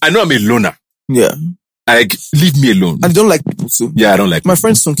Cancer. I know I'm a loner. Yeah. Leave me alone. And you don't like people too. Yeah, I don't like my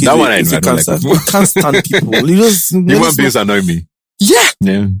friend Sunki. That one I know. I don't like people. You can't stand people. Human beings annoy me. Yeah.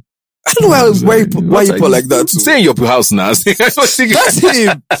 Yeah. I don't know why you put like that too. Stay in your house now. That's him.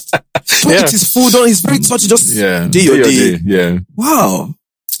 Don't eat his food. He's very touchy. Just do your day. Yeah. Wow.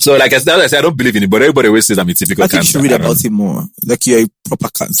 So like I said, I don't believe in it, but everybody always says I'm a typical Cancer. I think you should read about him more. Like you're a proper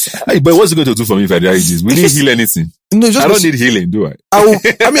Cancer. But what's it going to do for me if I die? We didn't heal anything. No, I don't need healing, do I? Other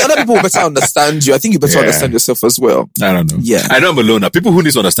people will better understand you. I think you better understand yourself as well. I don't know. Yeah. I know I'm a loner. People who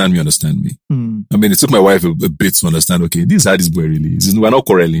need to understand me. It took my wife a bit to understand, okay, this is how this boy really is. We're not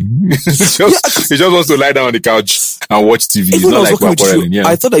quarreling. He just wants to lie down on the couch and watch TV. It's not like we're quarreling.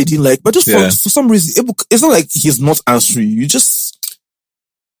 I thought I didn't like, but just for some reason, it's not like he's not answering you.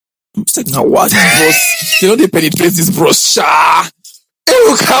 I'm just like, now what? They penetrate this bro. Ebuka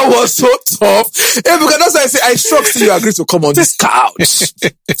was so tough. Ebuka, that's why I say, I shocked till you agreed to come on this couch.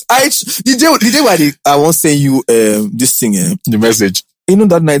 The day where I won't send you, this thing, the message.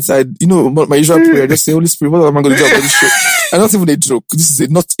 That night my usual prayer, just say, Holy Spirit, what am I going to do about this show? And not even a joke. This is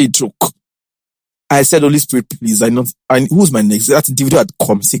not a joke. I said, Holy Spirit, please, who's my next? That individual had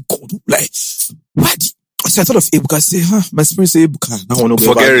come and say, God, like, why so I thought of Ebuka, say, my spirit say Ebuka, I want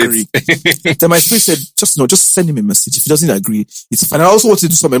to agree. Then my spirit said, just send him a message. If he doesn't agree, it's fine. I also want to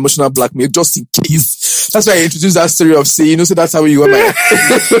do some emotional blackmail, just in case. That's why I introduced that story of saying, so that's how you wear my,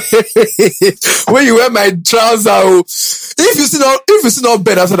 when you wear my trousers. If you see not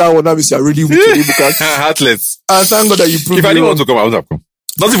bed after that one, that means you're really weak, Ebuka. Heartless. And thank God that you proved If I didn't want to come, I would have come.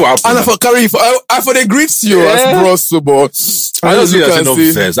 Not even happen. And I for carrying I for the greet you as bros, so but I don't see that enough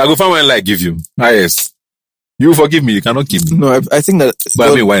first. I go find one like give you. Yes. You forgive me, you cannot keep me. No, I think that.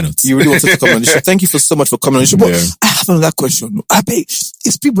 But why not? You really wanted to come on the show. Thank you so much for coming on the show. But I have another question. I beg,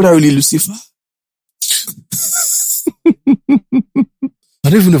 is people that really Lucifer? I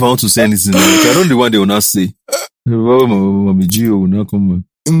don't even know if I want to say anything. I don't know the one they will not say. No,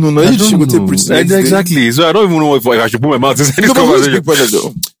 you should go take preach. Exactly. So I don't even know if I should put my mouth inside this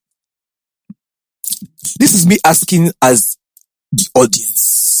conversation. This is me asking as the audience.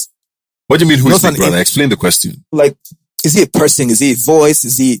 What do you mean, who is Big Brother? Explain the question. Like, is he a person? Is he a voice?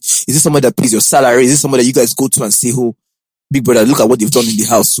 Is he someone that pays your salary? Is it someone that you guys go to and say, oh, Big Brother, look at what they've done in the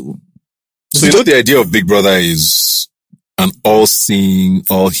house. So the idea of Big Brother is an all-seeing,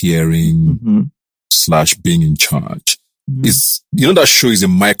 all-hearing / being in charge. Is that show is a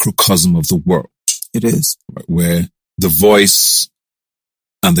microcosm of the world. It is. Where the voice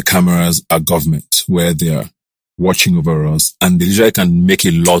and the cameras are government, where they are watching over us, and they usually can make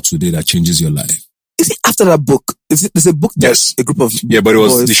a law today that changes your life. Is it after that book? There's a book that's a group of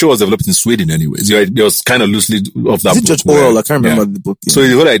but the show was developed in Sweden anyways. It was kind of loosely of that book. Judge Orwell? I can't remember the book. Yeah. So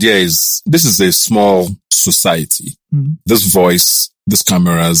the whole idea is, this is a small society. This voice, this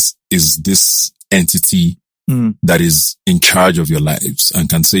cameras is this entity that is in charge of your lives and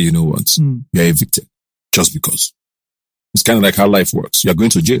can say, you know what, you're evicted just because. It's kind of like how life works. You're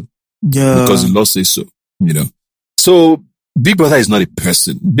going to jail. Yeah. Because the law says so, So Big Brother is not a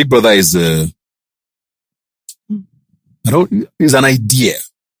person. Big Brother is is an idea,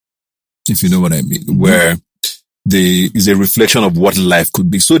 if you know what I mean, where is a reflection of what life could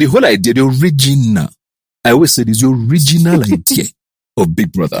be. So the whole idea, the original, I always say this, the original idea of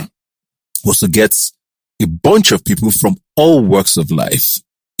Big Brother was to get a bunch of people from all walks of life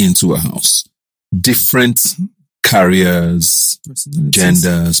into a house. Different careers,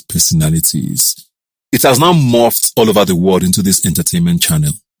 genders, personalities. It has now morphed all over the world into this entertainment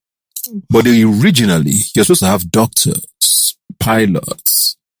channel. But originally, you're supposed to have doctors,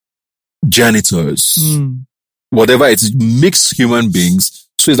 pilots, janitors, whatever it is, mixed human beings.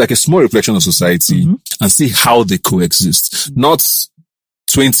 So it's like a small reflection of society and see how they coexist. Not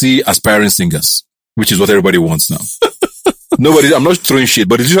 20 aspiring singers, which is what everybody wants now. I'm not throwing shit,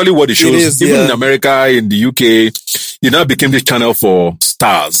 but it's usually what it shows. Even in America, in the UK, it now became this channel for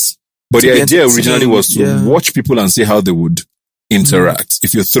stars. But the idea originally was to watch people and see how they would interact.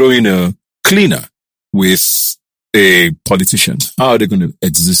 If you throw in a cleaner with a politician, how are they going to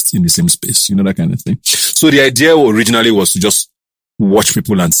exist in the same space? You know, that kind of thing. So the idea originally was to just watch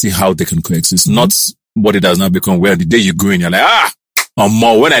people and see how they can coexist, not what it has now become, where the day you go in, you're like,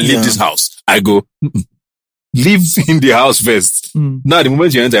 when I leave this house, I go, live in the house first. Now, the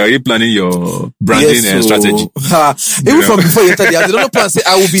moment you enter, are you planning your branding and strategy? Even from before you enter the house, you don't know plan. Say,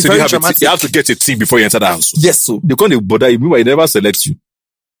 I will be very dramatic. You have to get a team before you enter the house. Yes, so they can't bother you. Meanwhile, they never select you.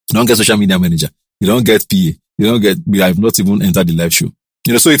 You don't get social media manager. You don't get PA. You don't get. I've not even entered the live show.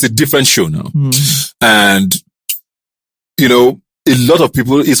 You know, so it's a different show now. And you know, a lot of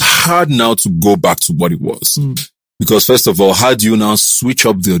people. It's hard now to go back to what it was because first of all, how do you now switch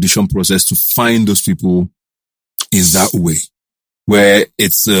up the audition process to find those people in that way, where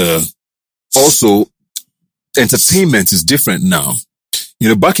it's also entertainment is different now. You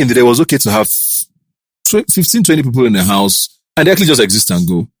know, back in the day, it was okay to have 15, 20 people in the house and they actually just exist and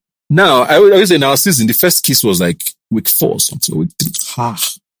go. Now, I always say in our season, the first kiss was like week 4 or something, week 3.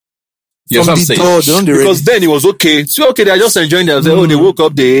 You know what I'm saying? Because then it was okay. So, okay, they are just enjoying themselves. They woke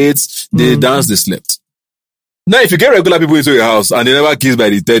up, they ate, they danced, they slept. Now, if you get regular people into your house and they never kiss by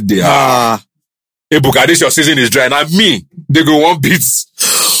the 3rd day, hey, Bukadis, your season is dry. Now me, they go one beat.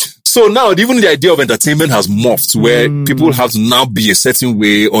 So now, even the idea of entertainment has morphed where people have to now be a certain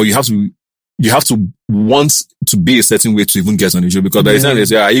way, or you have to want to be a certain way to even get on the show. Because by the time they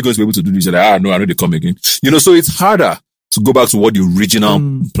say, are you going to be able to do this? You're like, no, I know they come again. You know, so it's harder to go back to what the original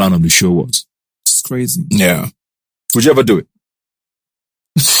plan of the show was. It's crazy. Yeah. Would you ever do it?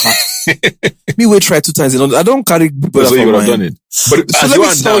 Me, we tried 2 times. I don't carry people. So you would have done it. But so as you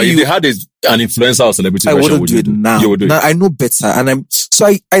are now, if they had an influencer or celebrity version, I wouldn't do it now. You would do it. Now I know better, and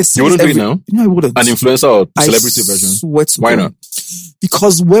I see. You wouldn't do it now? No, I wouldn't. An influencer or celebrity version? Why not?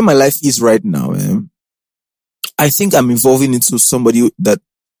 Because where my life is right now, I think I'm evolving into somebody that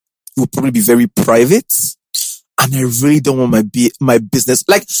will probably be very private, and I really don't want my business.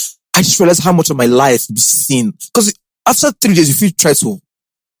 Like, I just realized how much of my life will be seen. Because after 3 days, if you try to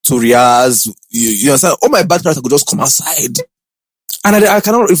Riaz, you understand? All my bad characters could just come outside. And I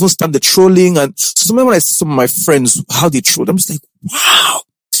cannot even stand the trolling. And so sometimes when I see some of my friends, how they troll, I'm just like, wow.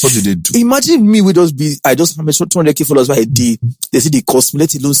 What did they do? Imagine me with I just have 200k followers by a day. They say they cost me,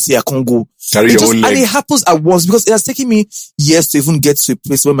 let alone say I can't go. Carry your own leg. And it happens at once because it has taken me years to even get to a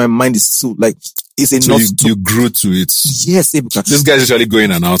place where my mind is so like, it's enough. So you grew to it. Yes, Ebuka. This guy's usually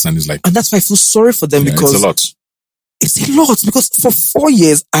going and out and he's like. And that's why I feel sorry for them because. It's a lot. It's a lot because for 4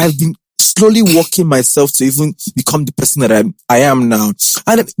 years, I've been slowly working myself to even become the person that I am now.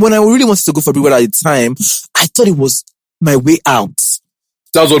 And when I really wanted to go for Big Brother at the time, I thought it was my way out.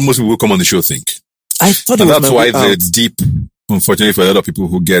 That's what most people who come on the show think. I thought it was my way out. And that's why the deep, unfortunately for a lot of people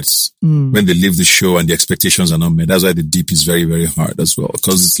who get, when they leave the show and the expectations are not met, that's why the deep is very, very hard as well.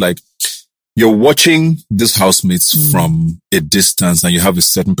 Because it's like, you're watching these housemates from a distance and you have a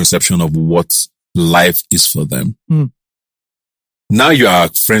certain perception of what life is for them. Now you are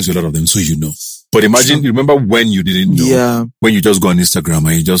friends with a lot of them, so you know. But imagine, you remember when you didn't know, when you just go on Instagram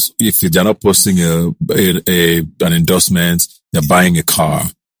and you just, if they're not posting an endorsement, they're buying a car,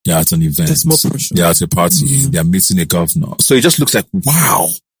 they're at an event, there's more pressure. They're at a party, they're meeting a governor. So it just looks like, wow,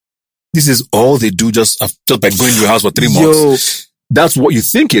 this is all they do just by going to your house for 3 months. That's what you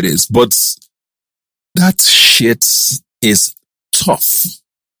think it is, but that shit is tough.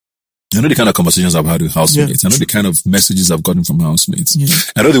 I know the kind of conversations I've had with housemates. I know the kind of messages I've gotten from housemates.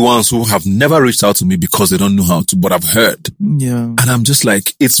 I know the ones who have never reached out to me because they don't know how to, but I've heard. And I'm just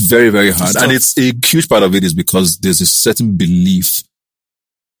like, it's very, very hard. And it's a huge part of it is because there's a certain belief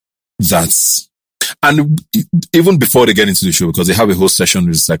and even before they get into the show, because they have a whole session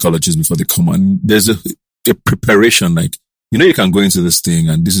with psychologists before they come on, there's a preparation, like, you know, you can go into this thing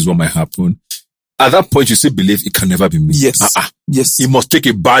and this is what might happen. At that point, you still believe it can never be me. Yes. Yes. It must take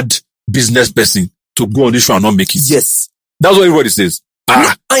a bad business person to go on this show and not make it. Yes. That's what everybody says.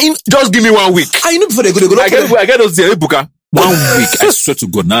 Just give me 1 week. I know before they go. I get those there, Ebuka. 1 week. I swear to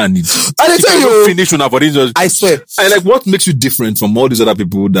God, now I need. I tell you, finish on for I swear. And like, what makes you different from all these other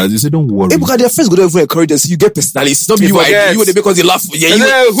people that you say, don't worry. Because their friends go there for encourage us. You get personality. It's not you they because they laugh. Yeah, and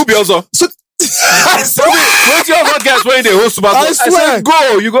then who be also? So, what's your podcast when they host about? I swear,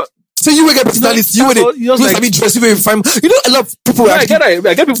 go. You go. So you will get personality. You will like be dressed. You will find. You know, a lot of people. I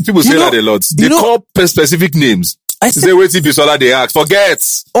get people say that a lot. They call specific names. I say, wait till Bisola they ask. Forget.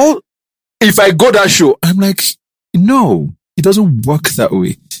 If I go that show, I'm like, no, it doesn't work that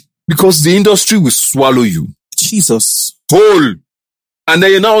way because the industry will swallow you. Jesus. Whole. And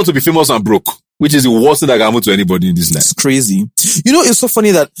then you now want to be famous and broke, which is the worst thing that can happen to anybody in this life. It's crazy. You know, it's so funny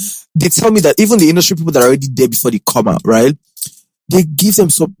that they tell me that even the industry people that are already there before they come out, right? They give them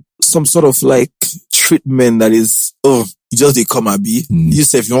some sort of like treatment that is, you just they come and be. You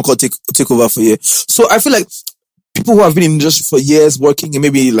say if you want to take over for you. So I feel like people who have been in the industry for years working in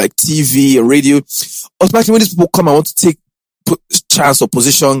maybe like TV and radio, automatically when these people come and want to take chance or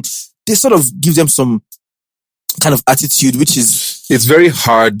position, they sort of give them some kind of attitude, which is... It's very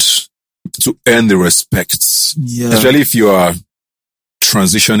hard to earn the respect. Yeah. Especially if you are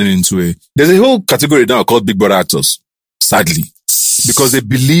transitioning into there's a whole category now called Big Brother actors, sadly. Because they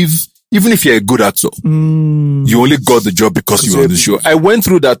believe, even if you're a good actor, you only got the job because you were on the show. I went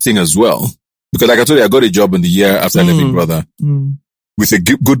through that thing as well. Because like I told you, I got a job in the year after I left Big Brother with a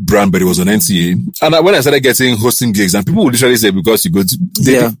good brand, but it was on NTA. And when I started getting hosting gigs, and people would literally say, because you go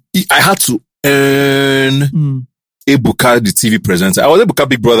to, I had to earn Ebuka, the TV presenter. I was Ebuka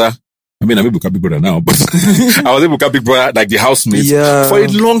Big Brother. I mean, I'm Ebuka Big Brother now, but I was Ebuka Big Brother, like the housemate for a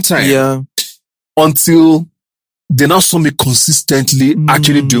long time. Yeah. Until they now saw me consistently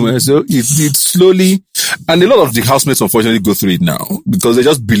actually doing it. So it slowly, and a lot of the housemates unfortunately go through it now because they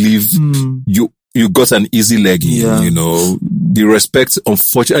just believe you got an easy leg in, you know, the respect,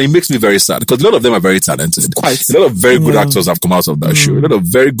 unfortunately, and it makes me very sad because a lot of them are very talented. A lot of very good actors have come out of that show. A lot of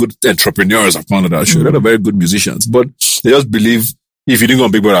very good entrepreneurs have come out of that show. A lot of very good musicians, but they just believe if you didn't go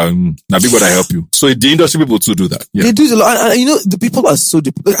on Big Brother, now Big Brother help you. So the industry people too do that. Yeah. They do a lot. And you know, the people are so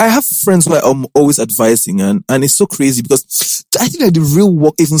deep. I have friends who I'm always advising and it's so crazy because I think like the real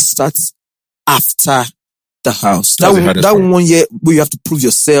work even starts after the house. That 1 year where you have to prove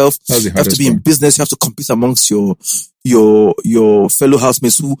yourself. You have to be in business. You have to compete amongst your fellow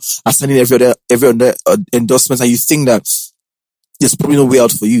housemates who are signing every other endorsement. And you think that there's probably no way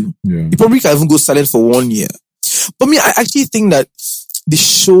out for you. Yeah. You probably can even go silent for 1 year. But me, I actually think that the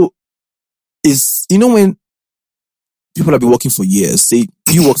show is, you know, when people have been working for years, say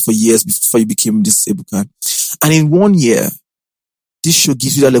you worked for years before you became this Ebuka, and in 1 year, this show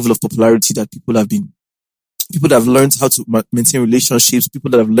gives you that level of popularity that people that have learned how to maintain relationships,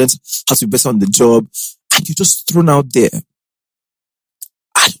 people that have learned how to be better on the job, and you're just thrown out there.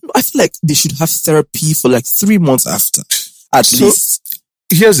 I feel like they should have therapy for like 3 months after, at least.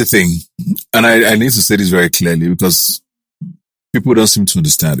 Here's the thing, and I need to say this very clearly because people don't seem to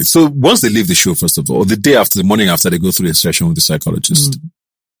understand it. So once they leave the show, first of all, the day after, the morning after, they go through a session with the psychologist.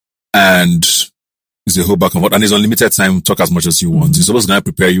 And it's a whole back and forth. And it's unlimited time, talk as much as you want. It's always going to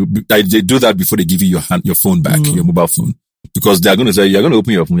prepare you. They do that before they give you your phone back, your mobile phone. Because they're going to say, you're going to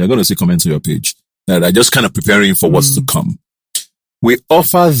open your phone, you're going to see comments on your page. They're just kind of preparing you for what's to come. We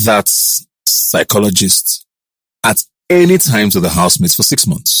offer that psychologist at any time to the housemates for 6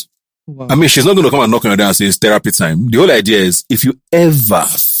 months. Wow. I mean, she's not going to come and knock on your door and say it's therapy time. The whole idea is if you ever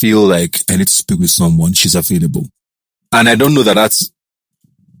feel like I need to speak with someone, she's available. And I don't know that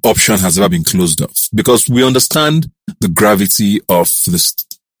option has ever been closed off because we understand the gravity of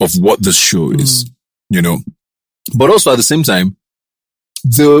what this show is, you know. But also at the same time,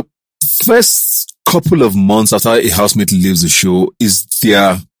 the first couple of months after a housemate leaves the show is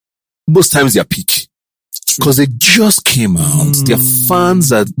most times their peak. Because they just came out. Their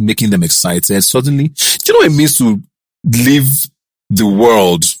fans are making them excited. Suddenly, do you know what it means to live the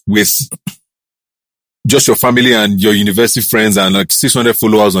world with just your family and your university friends and like 600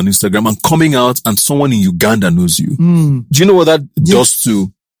 followers on Instagram and coming out and someone in Uganda knows you? Do you know what that does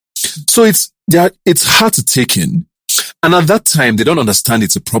to? So it's hard to take in. And at that time, they don't understand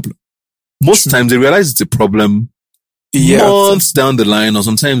it's a problem. Most times they realize it's a problem months down the line or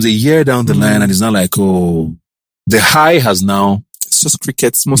sometimes a year down the line and it's not like, oh, the high has now. It's just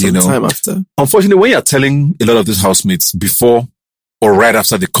crickets most of the time after. Unfortunately, when you're telling a lot of these housemates before or right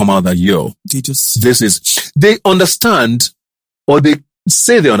after they come out that, they understand or they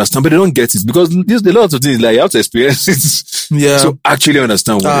say they understand, but they don't get it because there's a lot of things like you have to experience it to actually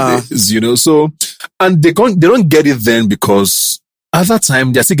understand what it is, you know. So, and they don't get it then because at that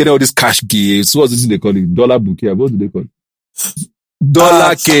time, they're still getting all these cash gifts. What's this they call it? $1 bouquet. What do they call it?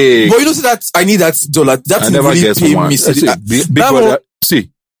 Dollar cake. But you know, that I need that dollar. That I never really get pay one. me. Big brother. See,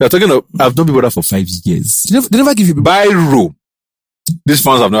 they're talking of, I've known Big Brother for 5 years. They never give you By row. These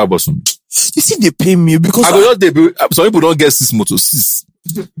fans have never bought some. You see, they pay me because some people don't get 6 motos. 6.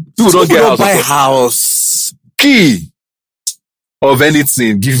 People don't get buy house. Key of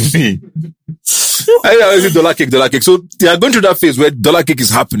anything. Give me. I know dollar cake. So they are going through that phase where dollar cake is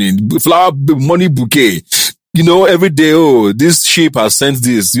happening. Flower, money bouquet. You know, every day, oh, this ship has sent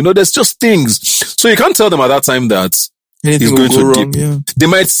this. You know, there's just things. So you can't tell them at that time that anything it's going will go to wrong. dip. Yeah. They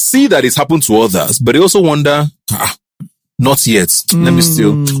might see that it's happened to others, but they also wonder, not yet. Let me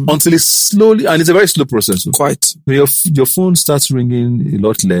still, until it's slowly, and it's a very slow process. So Quite. when your phone starts ringing a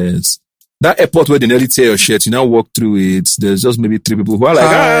lot less. That airport where they nearly tear your shirt, you now walk through it. There's just maybe 3 people who are like,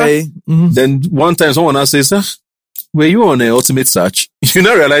 Hi. Then one time someone else says, were you on an ultimate search? You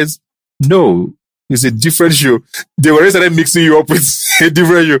now realize, no, it's a different show. They already started mixing you up with a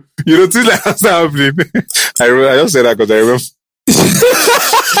different show. You know, things like that's not happening. I just said that because I remember.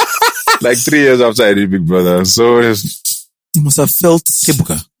 Like 3 years after I did Big Brother. So You must have felt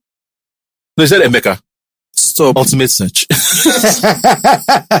Kebuka. No, he said Emeka. Stop. Ultimate search.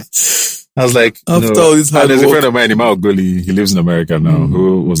 I was like, After no. all this hard There's a work. friend of mine, Imao Goli, he lives in America now,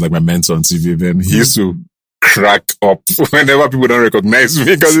 who was like my mentor on TV. Then he used to crack up whenever people don't recognize me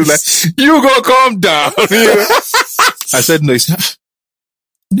because he's like, you go calm down. You know? I said, no. He said,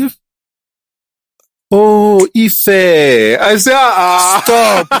 yeah. Oh, Ife. I said,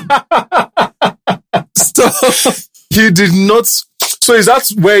 Stop. He did not. So is that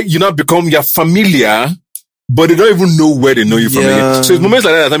where you now become, you're familiar, but they don't even know where they know you from. Yeah. So it's moments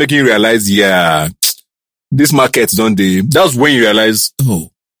like that making you realize, yeah, this market, don't they? That's when you realize, oh,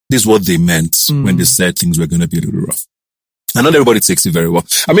 this is what they meant when they said things were going to be a little rough. And not everybody takes it very well.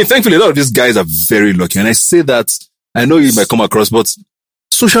 I mean, thankfully, a lot of these guys are very lucky. And I say that, I know you might come across, but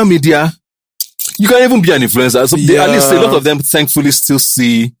social media, you can even be an influencer. So they, at least a lot of them thankfully still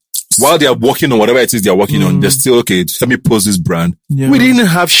see, while they are working on whatever it is they are working on, they're still, okay, let me post this brand. Yeah. We didn't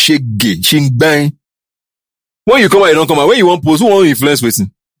have shing bang. When you come out, you don't come out. When you want post, who want to influence with?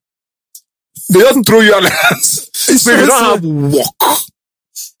 They just throw you out. So if you don't have work,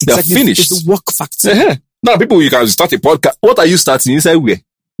 they're finished. It's the work factor. Uh-huh. Now, people, you can start a podcast. What are you starting? Inside where?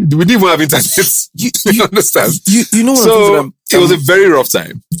 We didn't even have internet. You understand? You know, So it was a very rough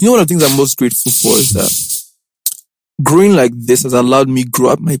time. You know, one of the things I'm most grateful for is that growing like this has allowed me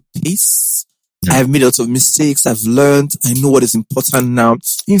grow at my pace. Yeah. I've made a lot of mistakes. I've learned. I know what is important now.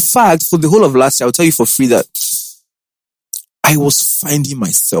 In fact, for the whole of last year, I'll tell you for free that I was finding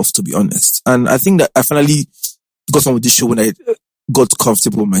myself, to be honest. And I think that I finally got on with this show when I got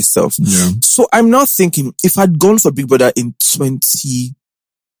comfortable with myself. Yeah. So I'm now thinking, if I'd gone for Big Brother in 2019,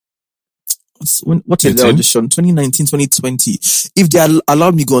 2020, if they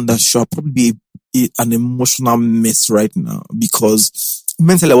allowed me to go on that show, I'd probably be an emotional mess right now because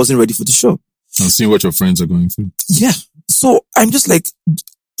mentally I wasn't ready for the show. And seeing what your friends are going through. Yeah. So I'm just like,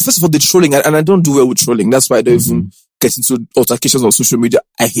 first of all, the trolling, and I don't do well with trolling. That's why I don't even get into altercations on social media.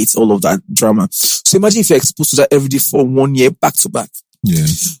 I hate all of that drama. So imagine if you're exposed to that every day for 1 year, back to back. Yeah.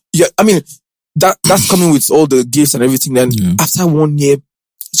 Yeah. I mean, that's coming with all the gifts and everything. Then after 1 year,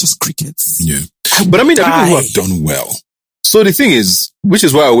 it's just crickets. Yeah. But I mean, there are people who have done well. So the thing is, which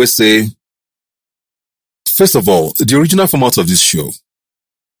is why I always say, first of all, the original format of this show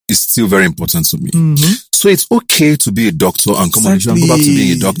is still very important to me. Mm-hmm. So it's okay to be a doctor and come on the show and go back to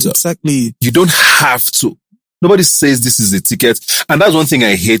being a doctor. Exactly. You don't have to. Nobody says this is a ticket. And that's one thing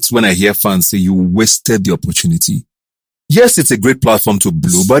I hate when I hear fans say you wasted the opportunity. Yes, it's a great platform to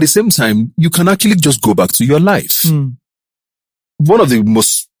blow, but at the same time, you can actually just go back to your life. One of the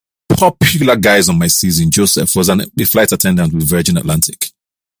most popular guys on my season, Joseph, was a flight attendant with Virgin Atlantic.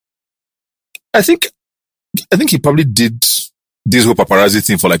 I think he probably did this whole paparazzi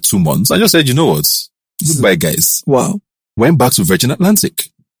thing for like 2 months. I just said, you know what? Goodbye, guys. Wow. Went back to Virgin Atlantic.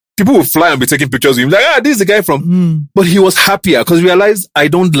 People will fly and be taking pictures of him. Like, this is the guy from... But he was happier because he realized I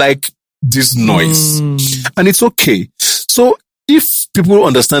don't like this noise. And it's okay. So if people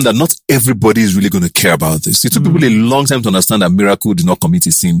understand that not everybody is really going to care about this, it took people a long time to understand that Miracle did not commit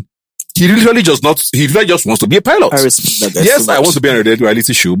a sin. He literally just wants to be a pilot. I respect that guy. Yes, so I want to be on a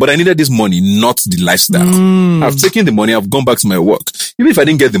reality show, but I needed this money, not the lifestyle. I've taken the money, I've gone back to my work. Even if I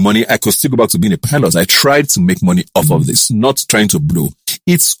didn't get the money, I could still go back to being a pilot. I tried to make money off of this, not trying to blow.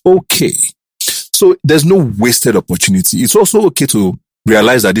 It's okay. So there's no wasted opportunity. It's also okay to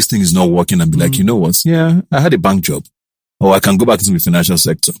realize that this thing is not working and be like, you know what? Yeah, I had a bank job, or I can go back into the financial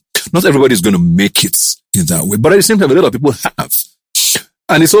sector. Not everybody is going to make it in that way, but at the same time, a lot of people have.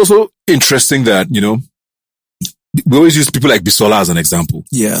 And it's also interesting that, you know, we always use people like Bisola as an example.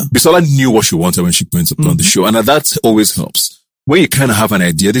 Yeah. Bisola knew what she wanted when she went on the show. And that always helps. When you kind of have an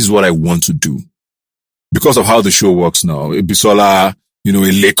idea, this is what I want to do. Because of how the show works now. Bisola, you know, a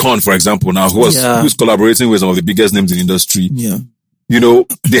Lekon, for example, now, who's collaborating with some of the biggest names in the industry. Yeah. You know,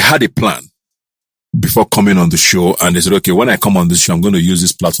 they had a plan before coming on the show. And they said, okay, when I come on this show, I'm going to use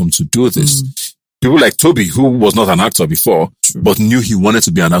this platform to do this. People like Toby, who was not an actor before, but knew he wanted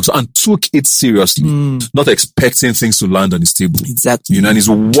to be an actor and took it seriously, not expecting things to land on his table. Exactly. You know, and he's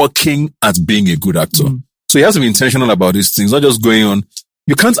working at being a good actor. So he has to be intentional about these things, not just going on.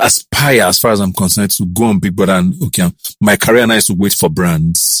 You can't aspire, as far as I'm concerned, to go on Big Brother and, okay, my career now is to wait for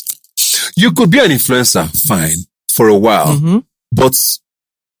brands. You could be an influencer, fine, for a while, but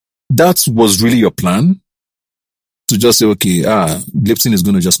that was really your plan to just say, okay, Lipton is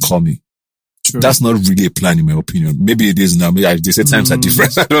going to just call me. True. That's not really a plan, in my opinion. Maybe it is now. Maybe they say times are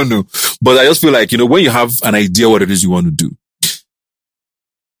different. I don't know. But I just feel like, you know, when you have an idea what it is you want to do,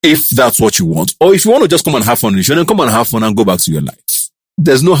 if that's what you want, or if you want to just come and have fun, you shouldn't come and have fun and go back to your life.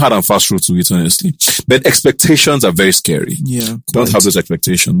 There's no hard and fast rule to it, honestly. But expectations are very scary. Yeah. Don't have those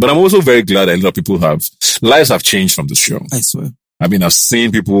expectations. But I'm also very glad that a lot of people lives have changed from the show. I swear. I mean, I've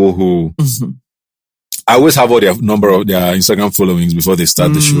seen people who, I always have all their Instagram followings before they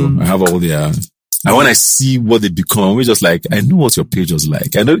start the show. I have all their, and when I see what they become, we're just like, I know what your page was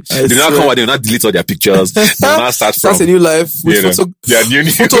like. I know they do not come out, they will not delete all their pictures. They will not start from. That's a new life. New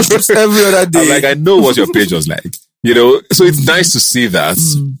photo shoots every other day. I'm like, I know what your page was like. You know, so it's nice to see that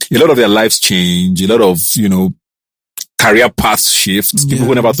a lot of their lives change, a lot of, you know, career paths shift. People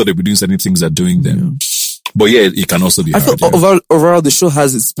who never thought they'd be doing certain things are doing them. But yeah, it can also be hard. I thought overall the show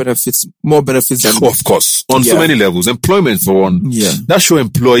has its benefits, more benefits than... of course. On so many levels. Employment for one. Yeah. That show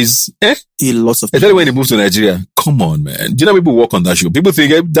employs a lot of people. I tell you when they move to Nigeria, come on, man. Do you know people work on that show? People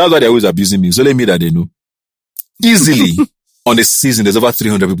think that's why they're always abusing me. So let me that they know. Easily, on a season, there's over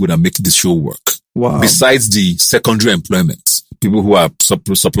 300 people that make this show work. Wow. Besides the secondary employment. People who are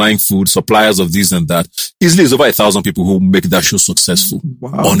supplying food, suppliers of this and that. Easily, there's over 1,000 people who make that show successful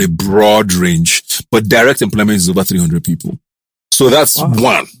on a broad range. But direct employment is over 300 people. So that's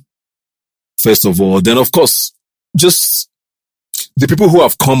one. First of all. Then, of course, just the people who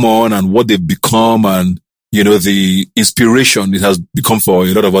have come on and what they've become and, you know, the inspiration it has become for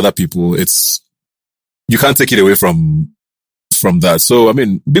a lot of other people. You can't take it away from that. So, I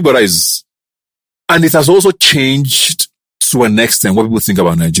mean, Big Brother and it has also changed to an extent what people think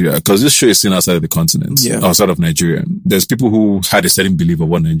about Nigeria, because this show is seen outside of the continent, outside of Nigeria. There's people who had a certain belief of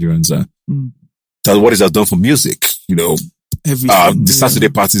what Nigerians are. That's what it has done for music, you know. The Saturday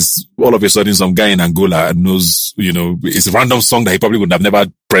parties, all of a sudden some guy in Angola knows, you know, it's a random song that he probably would have never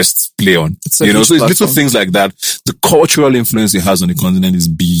pressed play on. You know, so it's little things like that. The cultural influence it has on the continent is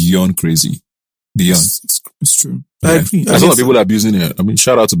beyond crazy. Beyond. It's true. Yeah. I agree. There's a lot of people abusing it. I mean,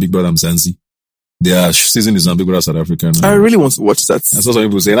 shout out to Big Brother Mzansi. Their season is on Big Brother South Africa now. I really want to watch that. I saw some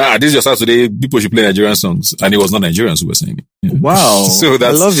people saying, this is your Saturday, people should play Nigerian songs. And it was not Nigerians who were saying it. Yeah. Wow. So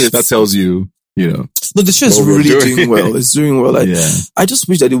I love it. That tells you, you know. No, the show is really doing well. It's doing well. I just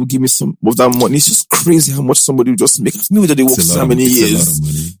wish that they would give me some of that money. It's just crazy how much somebody would just make. Maybe that they work so many years.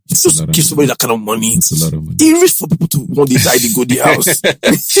 It's a lot of money. Just give somebody that kind of money. It's a lot of money. It's rich for people to one day die, they go the house.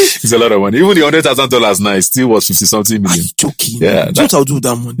 It's a lot of money. Even the $100,000 now still was 50-something million. Are you joking? Yeah. What I'll do with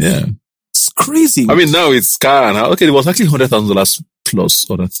that money? Yeah. It's crazy. I mean, now it's car and okay, it was actually $100,000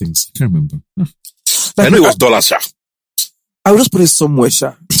 plus other things. I can't remember. I know it was dollars, Sha. I will just put it somewhere,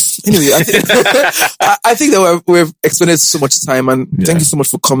 Sha. Anyway, I think that we've expended so much time, and thank you so much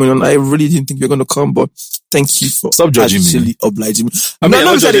for coming on. I really didn't think you were going to come, but thank you for stop judging me. Obliging me. I mean, I'm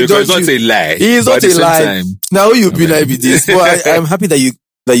not judging because it's not a lie. It's not a lie. Now you've been like with this. But I'm happy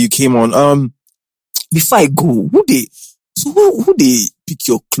that you came on. Before I go, who they pick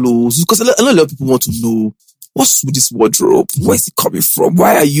your clothes? Because a lot of people want to know what's with this wardrobe. Where is it coming from?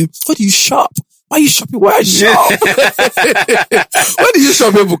 Why do you shop? Why are you shopping? Why are you shop? Where do you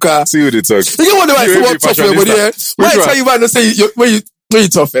shop, Ebuka? See who they talk. You wonder why I see one top for your body, eh? Why I tell you why I don't say when you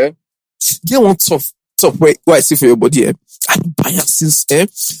tough, eh? Get one top where I see for your body, eh? I've been buying since, eh?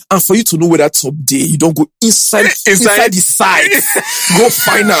 And for you to know where that top day, you don't go inside the side. Go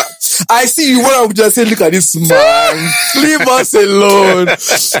find out. I see you when I would just say, look at this man. Leave us alone.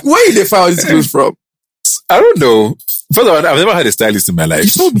 Where did they find all these clothes from? I don't know. First of all, I've never had a stylist in my life.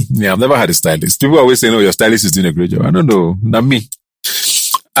 You told me. Yeah, I've never had a stylist. People always say, no, your stylist is doing a great job. I don't know. Not me.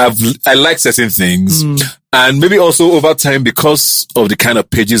 I like certain things. And maybe also over time, because of the kind of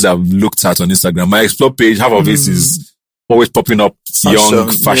pages I've looked at on Instagram, my explore page, half of it is always popping up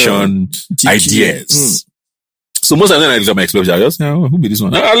young fashion ideas. So most of the time I look at my explosion, I just say, who be this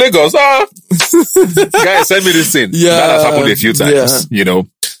one? Lagos. Guys, send me this thing. Yeah. That has happened a few times, you know.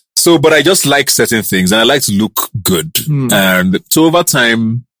 So, but I just like certain things and I like to look good. And so over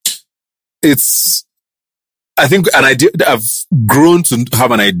time, I think an idea, I've grown to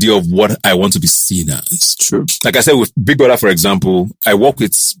have an idea of what I want to be seen as. True. Like I said, with Big Brother, for example, I work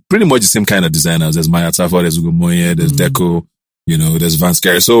with pretty much the same kind of designers. There's Maya Tafa, there's Ugo Moye, there's Deco, you know, there's Vance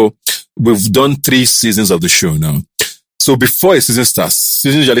Gary. So we've done 3 seasons of the show now. So before a season starts,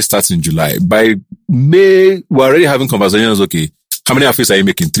 season usually starts in July. By May, we're already having conversations. Okay, how many outfits are you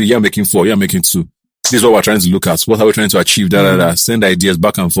making? 3, you're making 4, you're making 2. This is what we're trying to look at. What are we trying to achieve? Send ideas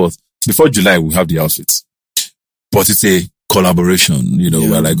back and forth. Before July, we have the outfits. But it's a collaboration, you know,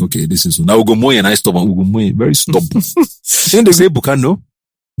 we're like, okay, this is, now Ugo Moye and I stop on Ugo Moye, very stubborn. Then they say, Bukano,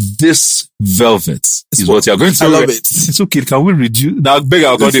 this velvet is what you're going to wear. I love it. It's okay, can we reduce? Now, beg,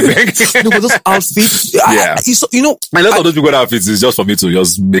 I'll go to beg. No, but those outfits, you know, a lot of those people outfits is just for me to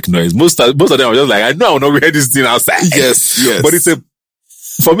just make noise. Most of them are just like, I know I will not wear this thing outside. Yes. But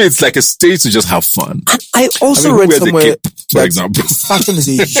for me, it's like a stage to just have fun. I also read somewhere for example, fashion is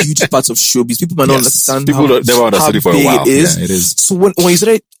a huge part of showbiz. People might not understand. People never understood it for a while. It is. Yeah, it is. So when you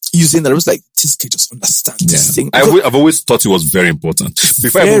started using that, I was like, this guy just understands this thing. I've always thought it was very important.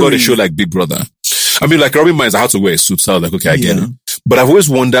 Before I even got a show like Big Brother, I mean, like Robin Mines, I had to wear a suit. So I was like, okay, I get it. But I've always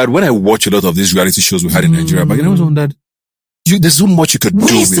wondered, when I watch a lot of these reality shows we had in Nigeria, but I always wondered, there's so much you could do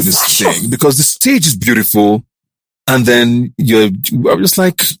with this thing because the stage is beautiful. And then I'm just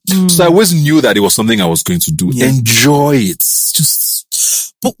like, so I always knew that it was something I was going to do. Yeah. Enjoy it.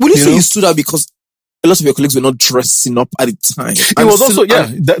 Just, but would you say you stood out because a lot of your colleagues were not dressing up at the time? It was also,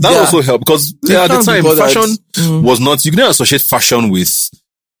 that also helped because at the time, fashion was not, you didn't associate fashion with,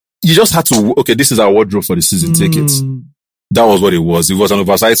 you just had to, okay, this is our wardrobe for the season, take it. That was what it was. It was an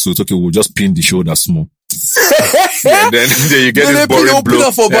oversized suit. Okay, we'll just pin the shoulder small. And then you get this boring blow.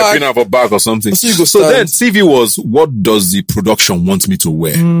 Pin up for back or something. So then TV was, what does the production want me to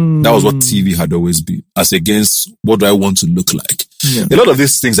wear? That was what TV had always been. As against, what do I want to look like? Yeah. A lot of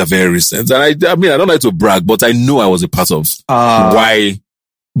these things are very recent. And I mean, I don't like to brag, but I know I was a part of why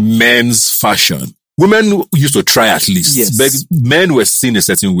men's fashion. Women used to try at least. Yes. But men were seen a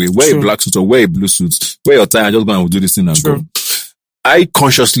certain way. Wear a black suit or wear a blue suit. Wear your tie and just go and do this thing and go. I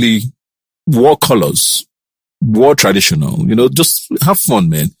consciously wore colors, wore traditional, you know, just have fun,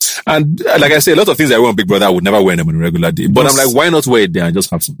 man. And like I say, a lot of things I wear on Big Brother, I would never wear them on a regular day. But I'm like, why not wear it there and just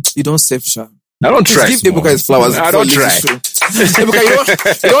have fun? You don't save sha. I don't try. Give Ebuka his flowers. I don't try.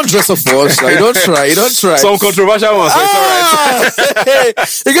 Ebuka, you don't dress up for us. You don't try. Some controversial ones.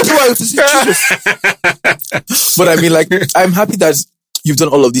 It's alright. But I mean, like, I'm happy that you've done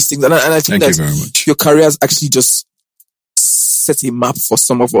all of these things. And I think that you very much. Your career has actually just set a map for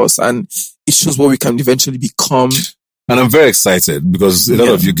some of us. And it shows what we can eventually become. And I'm very excited because a lot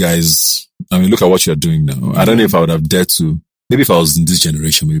of you guys, I mean, look at what you're doing now. I don't know if I would have dared to. Maybe if I was in this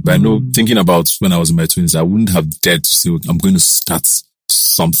generation, maybe, but I know thinking about when I was in my 20s, I wouldn't have dared to say, I'm going to start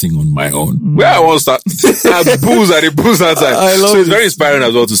something on my own. Where I want to start, booze that time. So it's very inspiring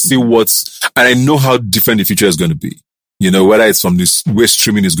as well to see and I know how different the future is going to be. You know, whether it's from this way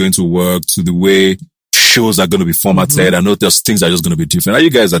streaming is going to work to the way shows are going to be formatted. I know there's things that are just going to be different. You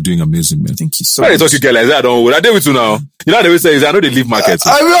guys are doing amazing, man. Thank you so much. I talk to girl like that. I did with you now. You know what they will say is I know they leave market.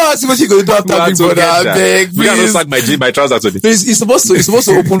 I will ask you what you're going to do after Big Brother. I beg, we can't sack my trousers today. He's supposed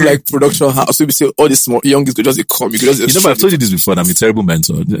to open like production house. So we say all the small youngies could just come. You know, I've told you this before. I'm a terrible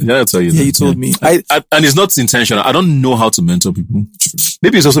mentor. I'll tell you. Yeah, you told me. And it's not intentional. I don't know how to mentor people.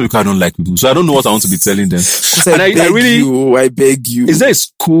 Maybe it's also because I don't like people. So I don't know what I want to be telling them. And I beg you. Is there a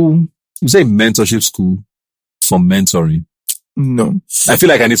school? Is there a mentorship school for mentoring? No. I feel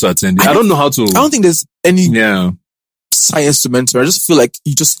like I need to attend it. I don't know how to. I don't think there's any science to mentor. I just feel like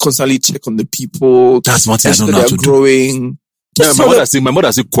you just constantly check on the people. That's one thing I don't know how to growing. Yeah, my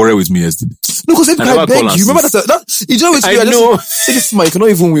mother still quarrel with me yesterday. No, because I beg you. Remember that you don't I know. Say this man, you cannot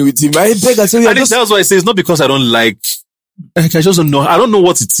even win with him. I beg. I tell you. That's why I say it's not because I don't like. I just don't know. I don't know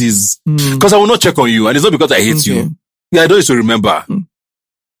what it is. Because I will not check on you, and it's not because I hate you. Yeah, I don't need to remember.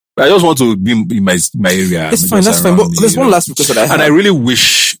 I just want to be in my area. It's fine, that's fine. But there's one last request that I have. And I really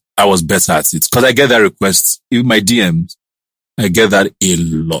wish I was better at it. Because I get that request. In my DMs, I get that a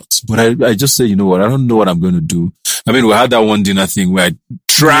lot. But I just say, you know what? I don't know what I'm going to do. I mean, we had that one dinner thing where I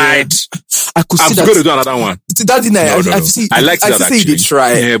tried. I could see I'm going to do another one. That dinner, I liked that actually. You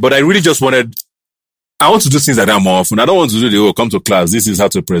try. Yeah, but I really just wanted, I want to do things like that more often. I don't want to do come to class. This is how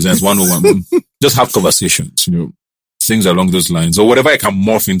to present 101. Just have conversations, you know. Things along those lines or whatever I can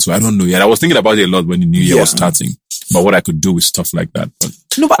morph into. I don't know yet. I was thinking about it a lot when the new year was starting. about what I could do with stuff like that. But,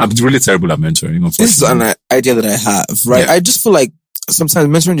 but I'm really terrible at mentoring, unfortunately. This is an idea that I have, right? Yeah. I just feel like sometimes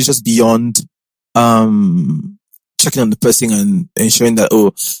mentoring is just beyond checking on the person and ensuring that,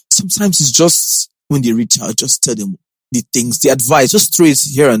 sometimes it's just when they reach out, just tell them the things, the advice, just throw it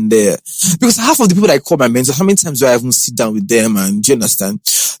here and there. Because half of the people that I call my mentors, how many times do I even sit down with them? And do you understand?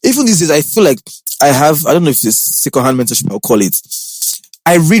 Even these days, I feel like I don't know if it's second-hand mentorship, I'll call it.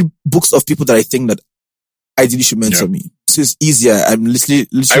 I read books of people that I think that ideally should mentor me. So it's easier. I'm literally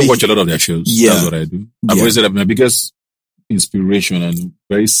I watch a lot of their shows. Yeah. That's what I do. I've always said that my biggest inspiration and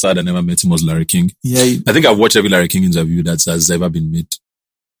very sad I never met him was Larry King. Yeah. I think I've watched every Larry King interview that has ever been made.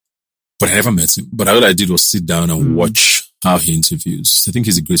 But I never met him. But all I did was sit down and watch how he interviews. I think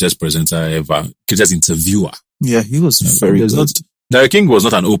he's the greatest presenter ever, greatest interviewer. Yeah, he was very good. Larry King was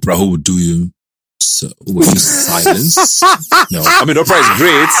not an Oprah who would do you with silence. No, I mean, Oprah is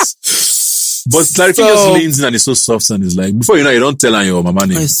great. But Larry King just leans in and is so soft and is like, before you know, you don't tell her your mama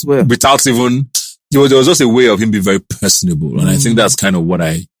name. I swear. Without even, there was just a way of him being very personable. And I think that's kind of what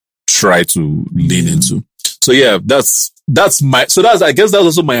I try to lean into. So yeah, I guess that's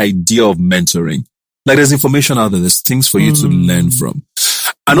also my idea of mentoring. Like there's information out there, there's things for you to learn from.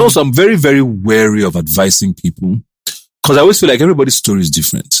 And also I'm very, very wary of advising people because I always feel like everybody's story is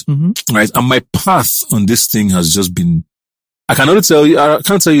different. Right? And my path on this thing has just been, I can't tell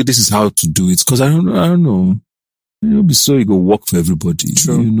you this is how to do it because I don't know. It'll be so you go work for everybody.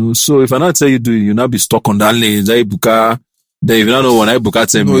 True. You know, so if I not tell you do it, you'll not be stuck on that lane. They even don't know when I book at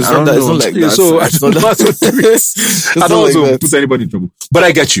them. It's not like that. So I don't know how to do it. I don't want to put anybody in trouble. But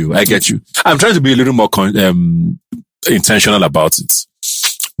I get you. I'm trying to be a little more intentional about it.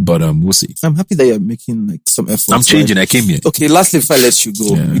 But we'll see. I'm happy that you're making like some effort. I'm changing. I came here. Okay, lastly, if I let you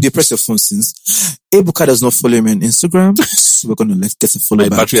go, you depress your phone since Ebuka does not follow me on Instagram. So we're gonna get a follow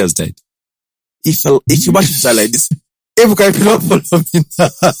back. My battery has died. If your battery died like this, Ebuka, if you don't follow me now,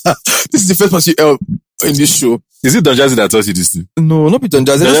 this is the first person you in this show. Is it Don Jazzy that taught you this thing? No, not Don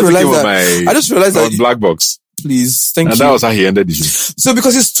Jazzy. I just realized that. Black box. Please, thank you. And that was how he ended the show. So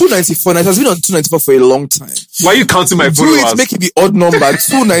because it's 294, and it has been on 294 for a long time. Why are you counting my followers? Do it, make it the odd number,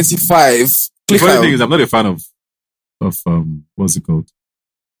 295. The funny thing is, I'm not a fan of what's it called?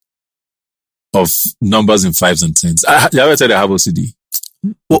 Of numbers in 5s and 10s. I ever said I have OCD.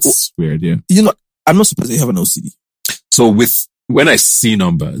 It's weird, yeah. You know, I'm not surprised that you have an OCD. So when I see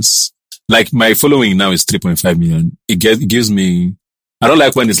numbers, like my following now is 3.5 million. It gives me, I don't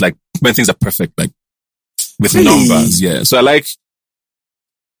like when things are perfect, like with numbers. Yeah. So I like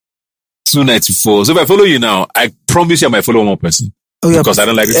 294. So if I follow you now, I promise you I might follow one more person. Oh yeah. Because I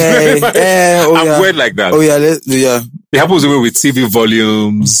don't like it. I'm weird like that. Oh yeah. It happens even with TV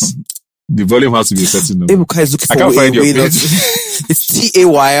volumes. The volume has to be a certain number. Ebuka is looking for I can't find your page. It's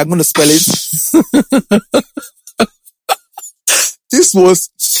T-A-Y. I'm going to spell it. This was,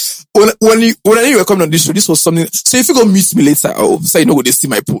 when I knew you were coming on this show, this was something. So if you go mute me later, I'll say, when they see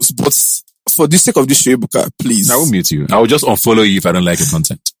my post. But for the sake of this show, Ebuka, please. I will mute you. I will just unfollow you if I don't like your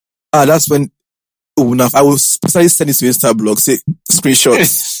content. That's when, I will specially send it to Insta blog, say,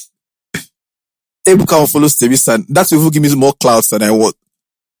 screenshots. Ebuka unfollows Tevisan. That will give me more clouds than I want.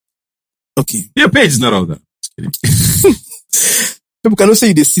 Okay. Your page is not all that. Just kidding. People cannot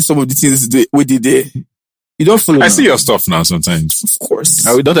say they see some of the things we did there. You don't follow. I see your stuff now sometimes. Of course.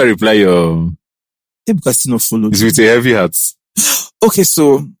 Don't I reply your... Ebuka still not followed. It's with a heavy heart. Okay,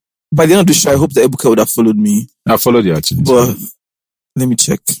 so by the end of the show, I hope that Ebuka would have followed me. I followed you actually. But let me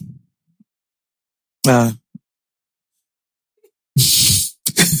check.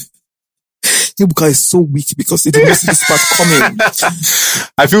 Ebuka is so weak because it makes this part coming.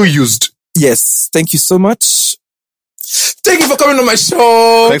 I feel used. Yes. Thank you so much. Thank you for coming on my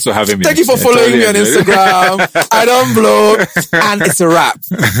show. Thanks for having me. Thank you for following me on Instagram. I don't blow. And it's a wrap.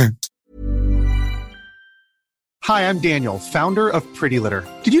 Hi, I'm Daniel, founder of Pretty Litter.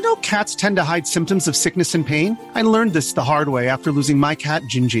 Did you know cats tend to hide symptoms of sickness and pain? I learned this the hard way after losing my cat,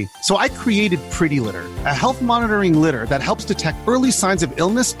 Gingy. So I created Pretty Litter, a health monitoring litter that helps detect early signs of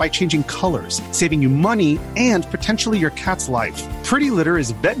illness by changing colors, saving you money and potentially your cat's life. Pretty Litter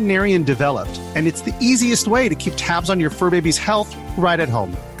is veterinarian developed, and it's the easiest way to keep tabs on your fur baby's health right at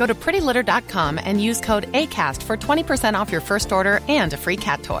home. Go to prettylitter.com and use code ACAST for 20% off your first order and a free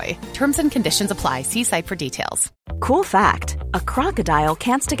cat toy. Terms and conditions apply. See site for details. Cool fact, a crocodile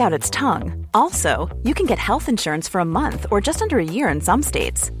can't stick out its tongue. Also, you can get health insurance for a month or just under a year in some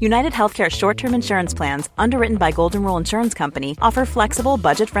states. United Healthcare short-term insurance plans, underwritten by Golden Rule Insurance Company, offer flexible,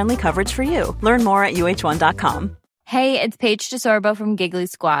 budget-friendly coverage for you. Learn more at uh1.com. Hey, it's Paige DeSorbo from Giggly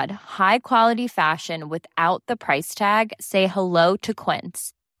Squad. High quality fashion without the price tag. Say hello to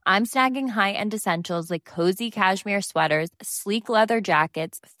Quince. I'm snagging high-end essentials like cozy cashmere sweaters, sleek leather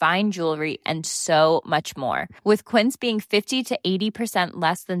jackets, fine jewelry, and so much more. With Quince being 50 to 80%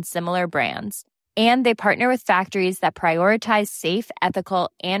 less than similar brands. And they partner with factories that prioritize safe, ethical,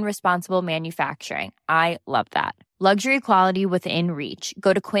 and responsible manufacturing. I love that. Luxury quality within reach.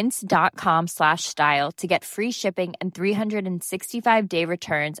 Go to quince.com/style to get free shipping and 365-day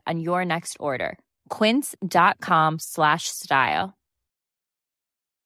returns on your next order. Quince.com/style.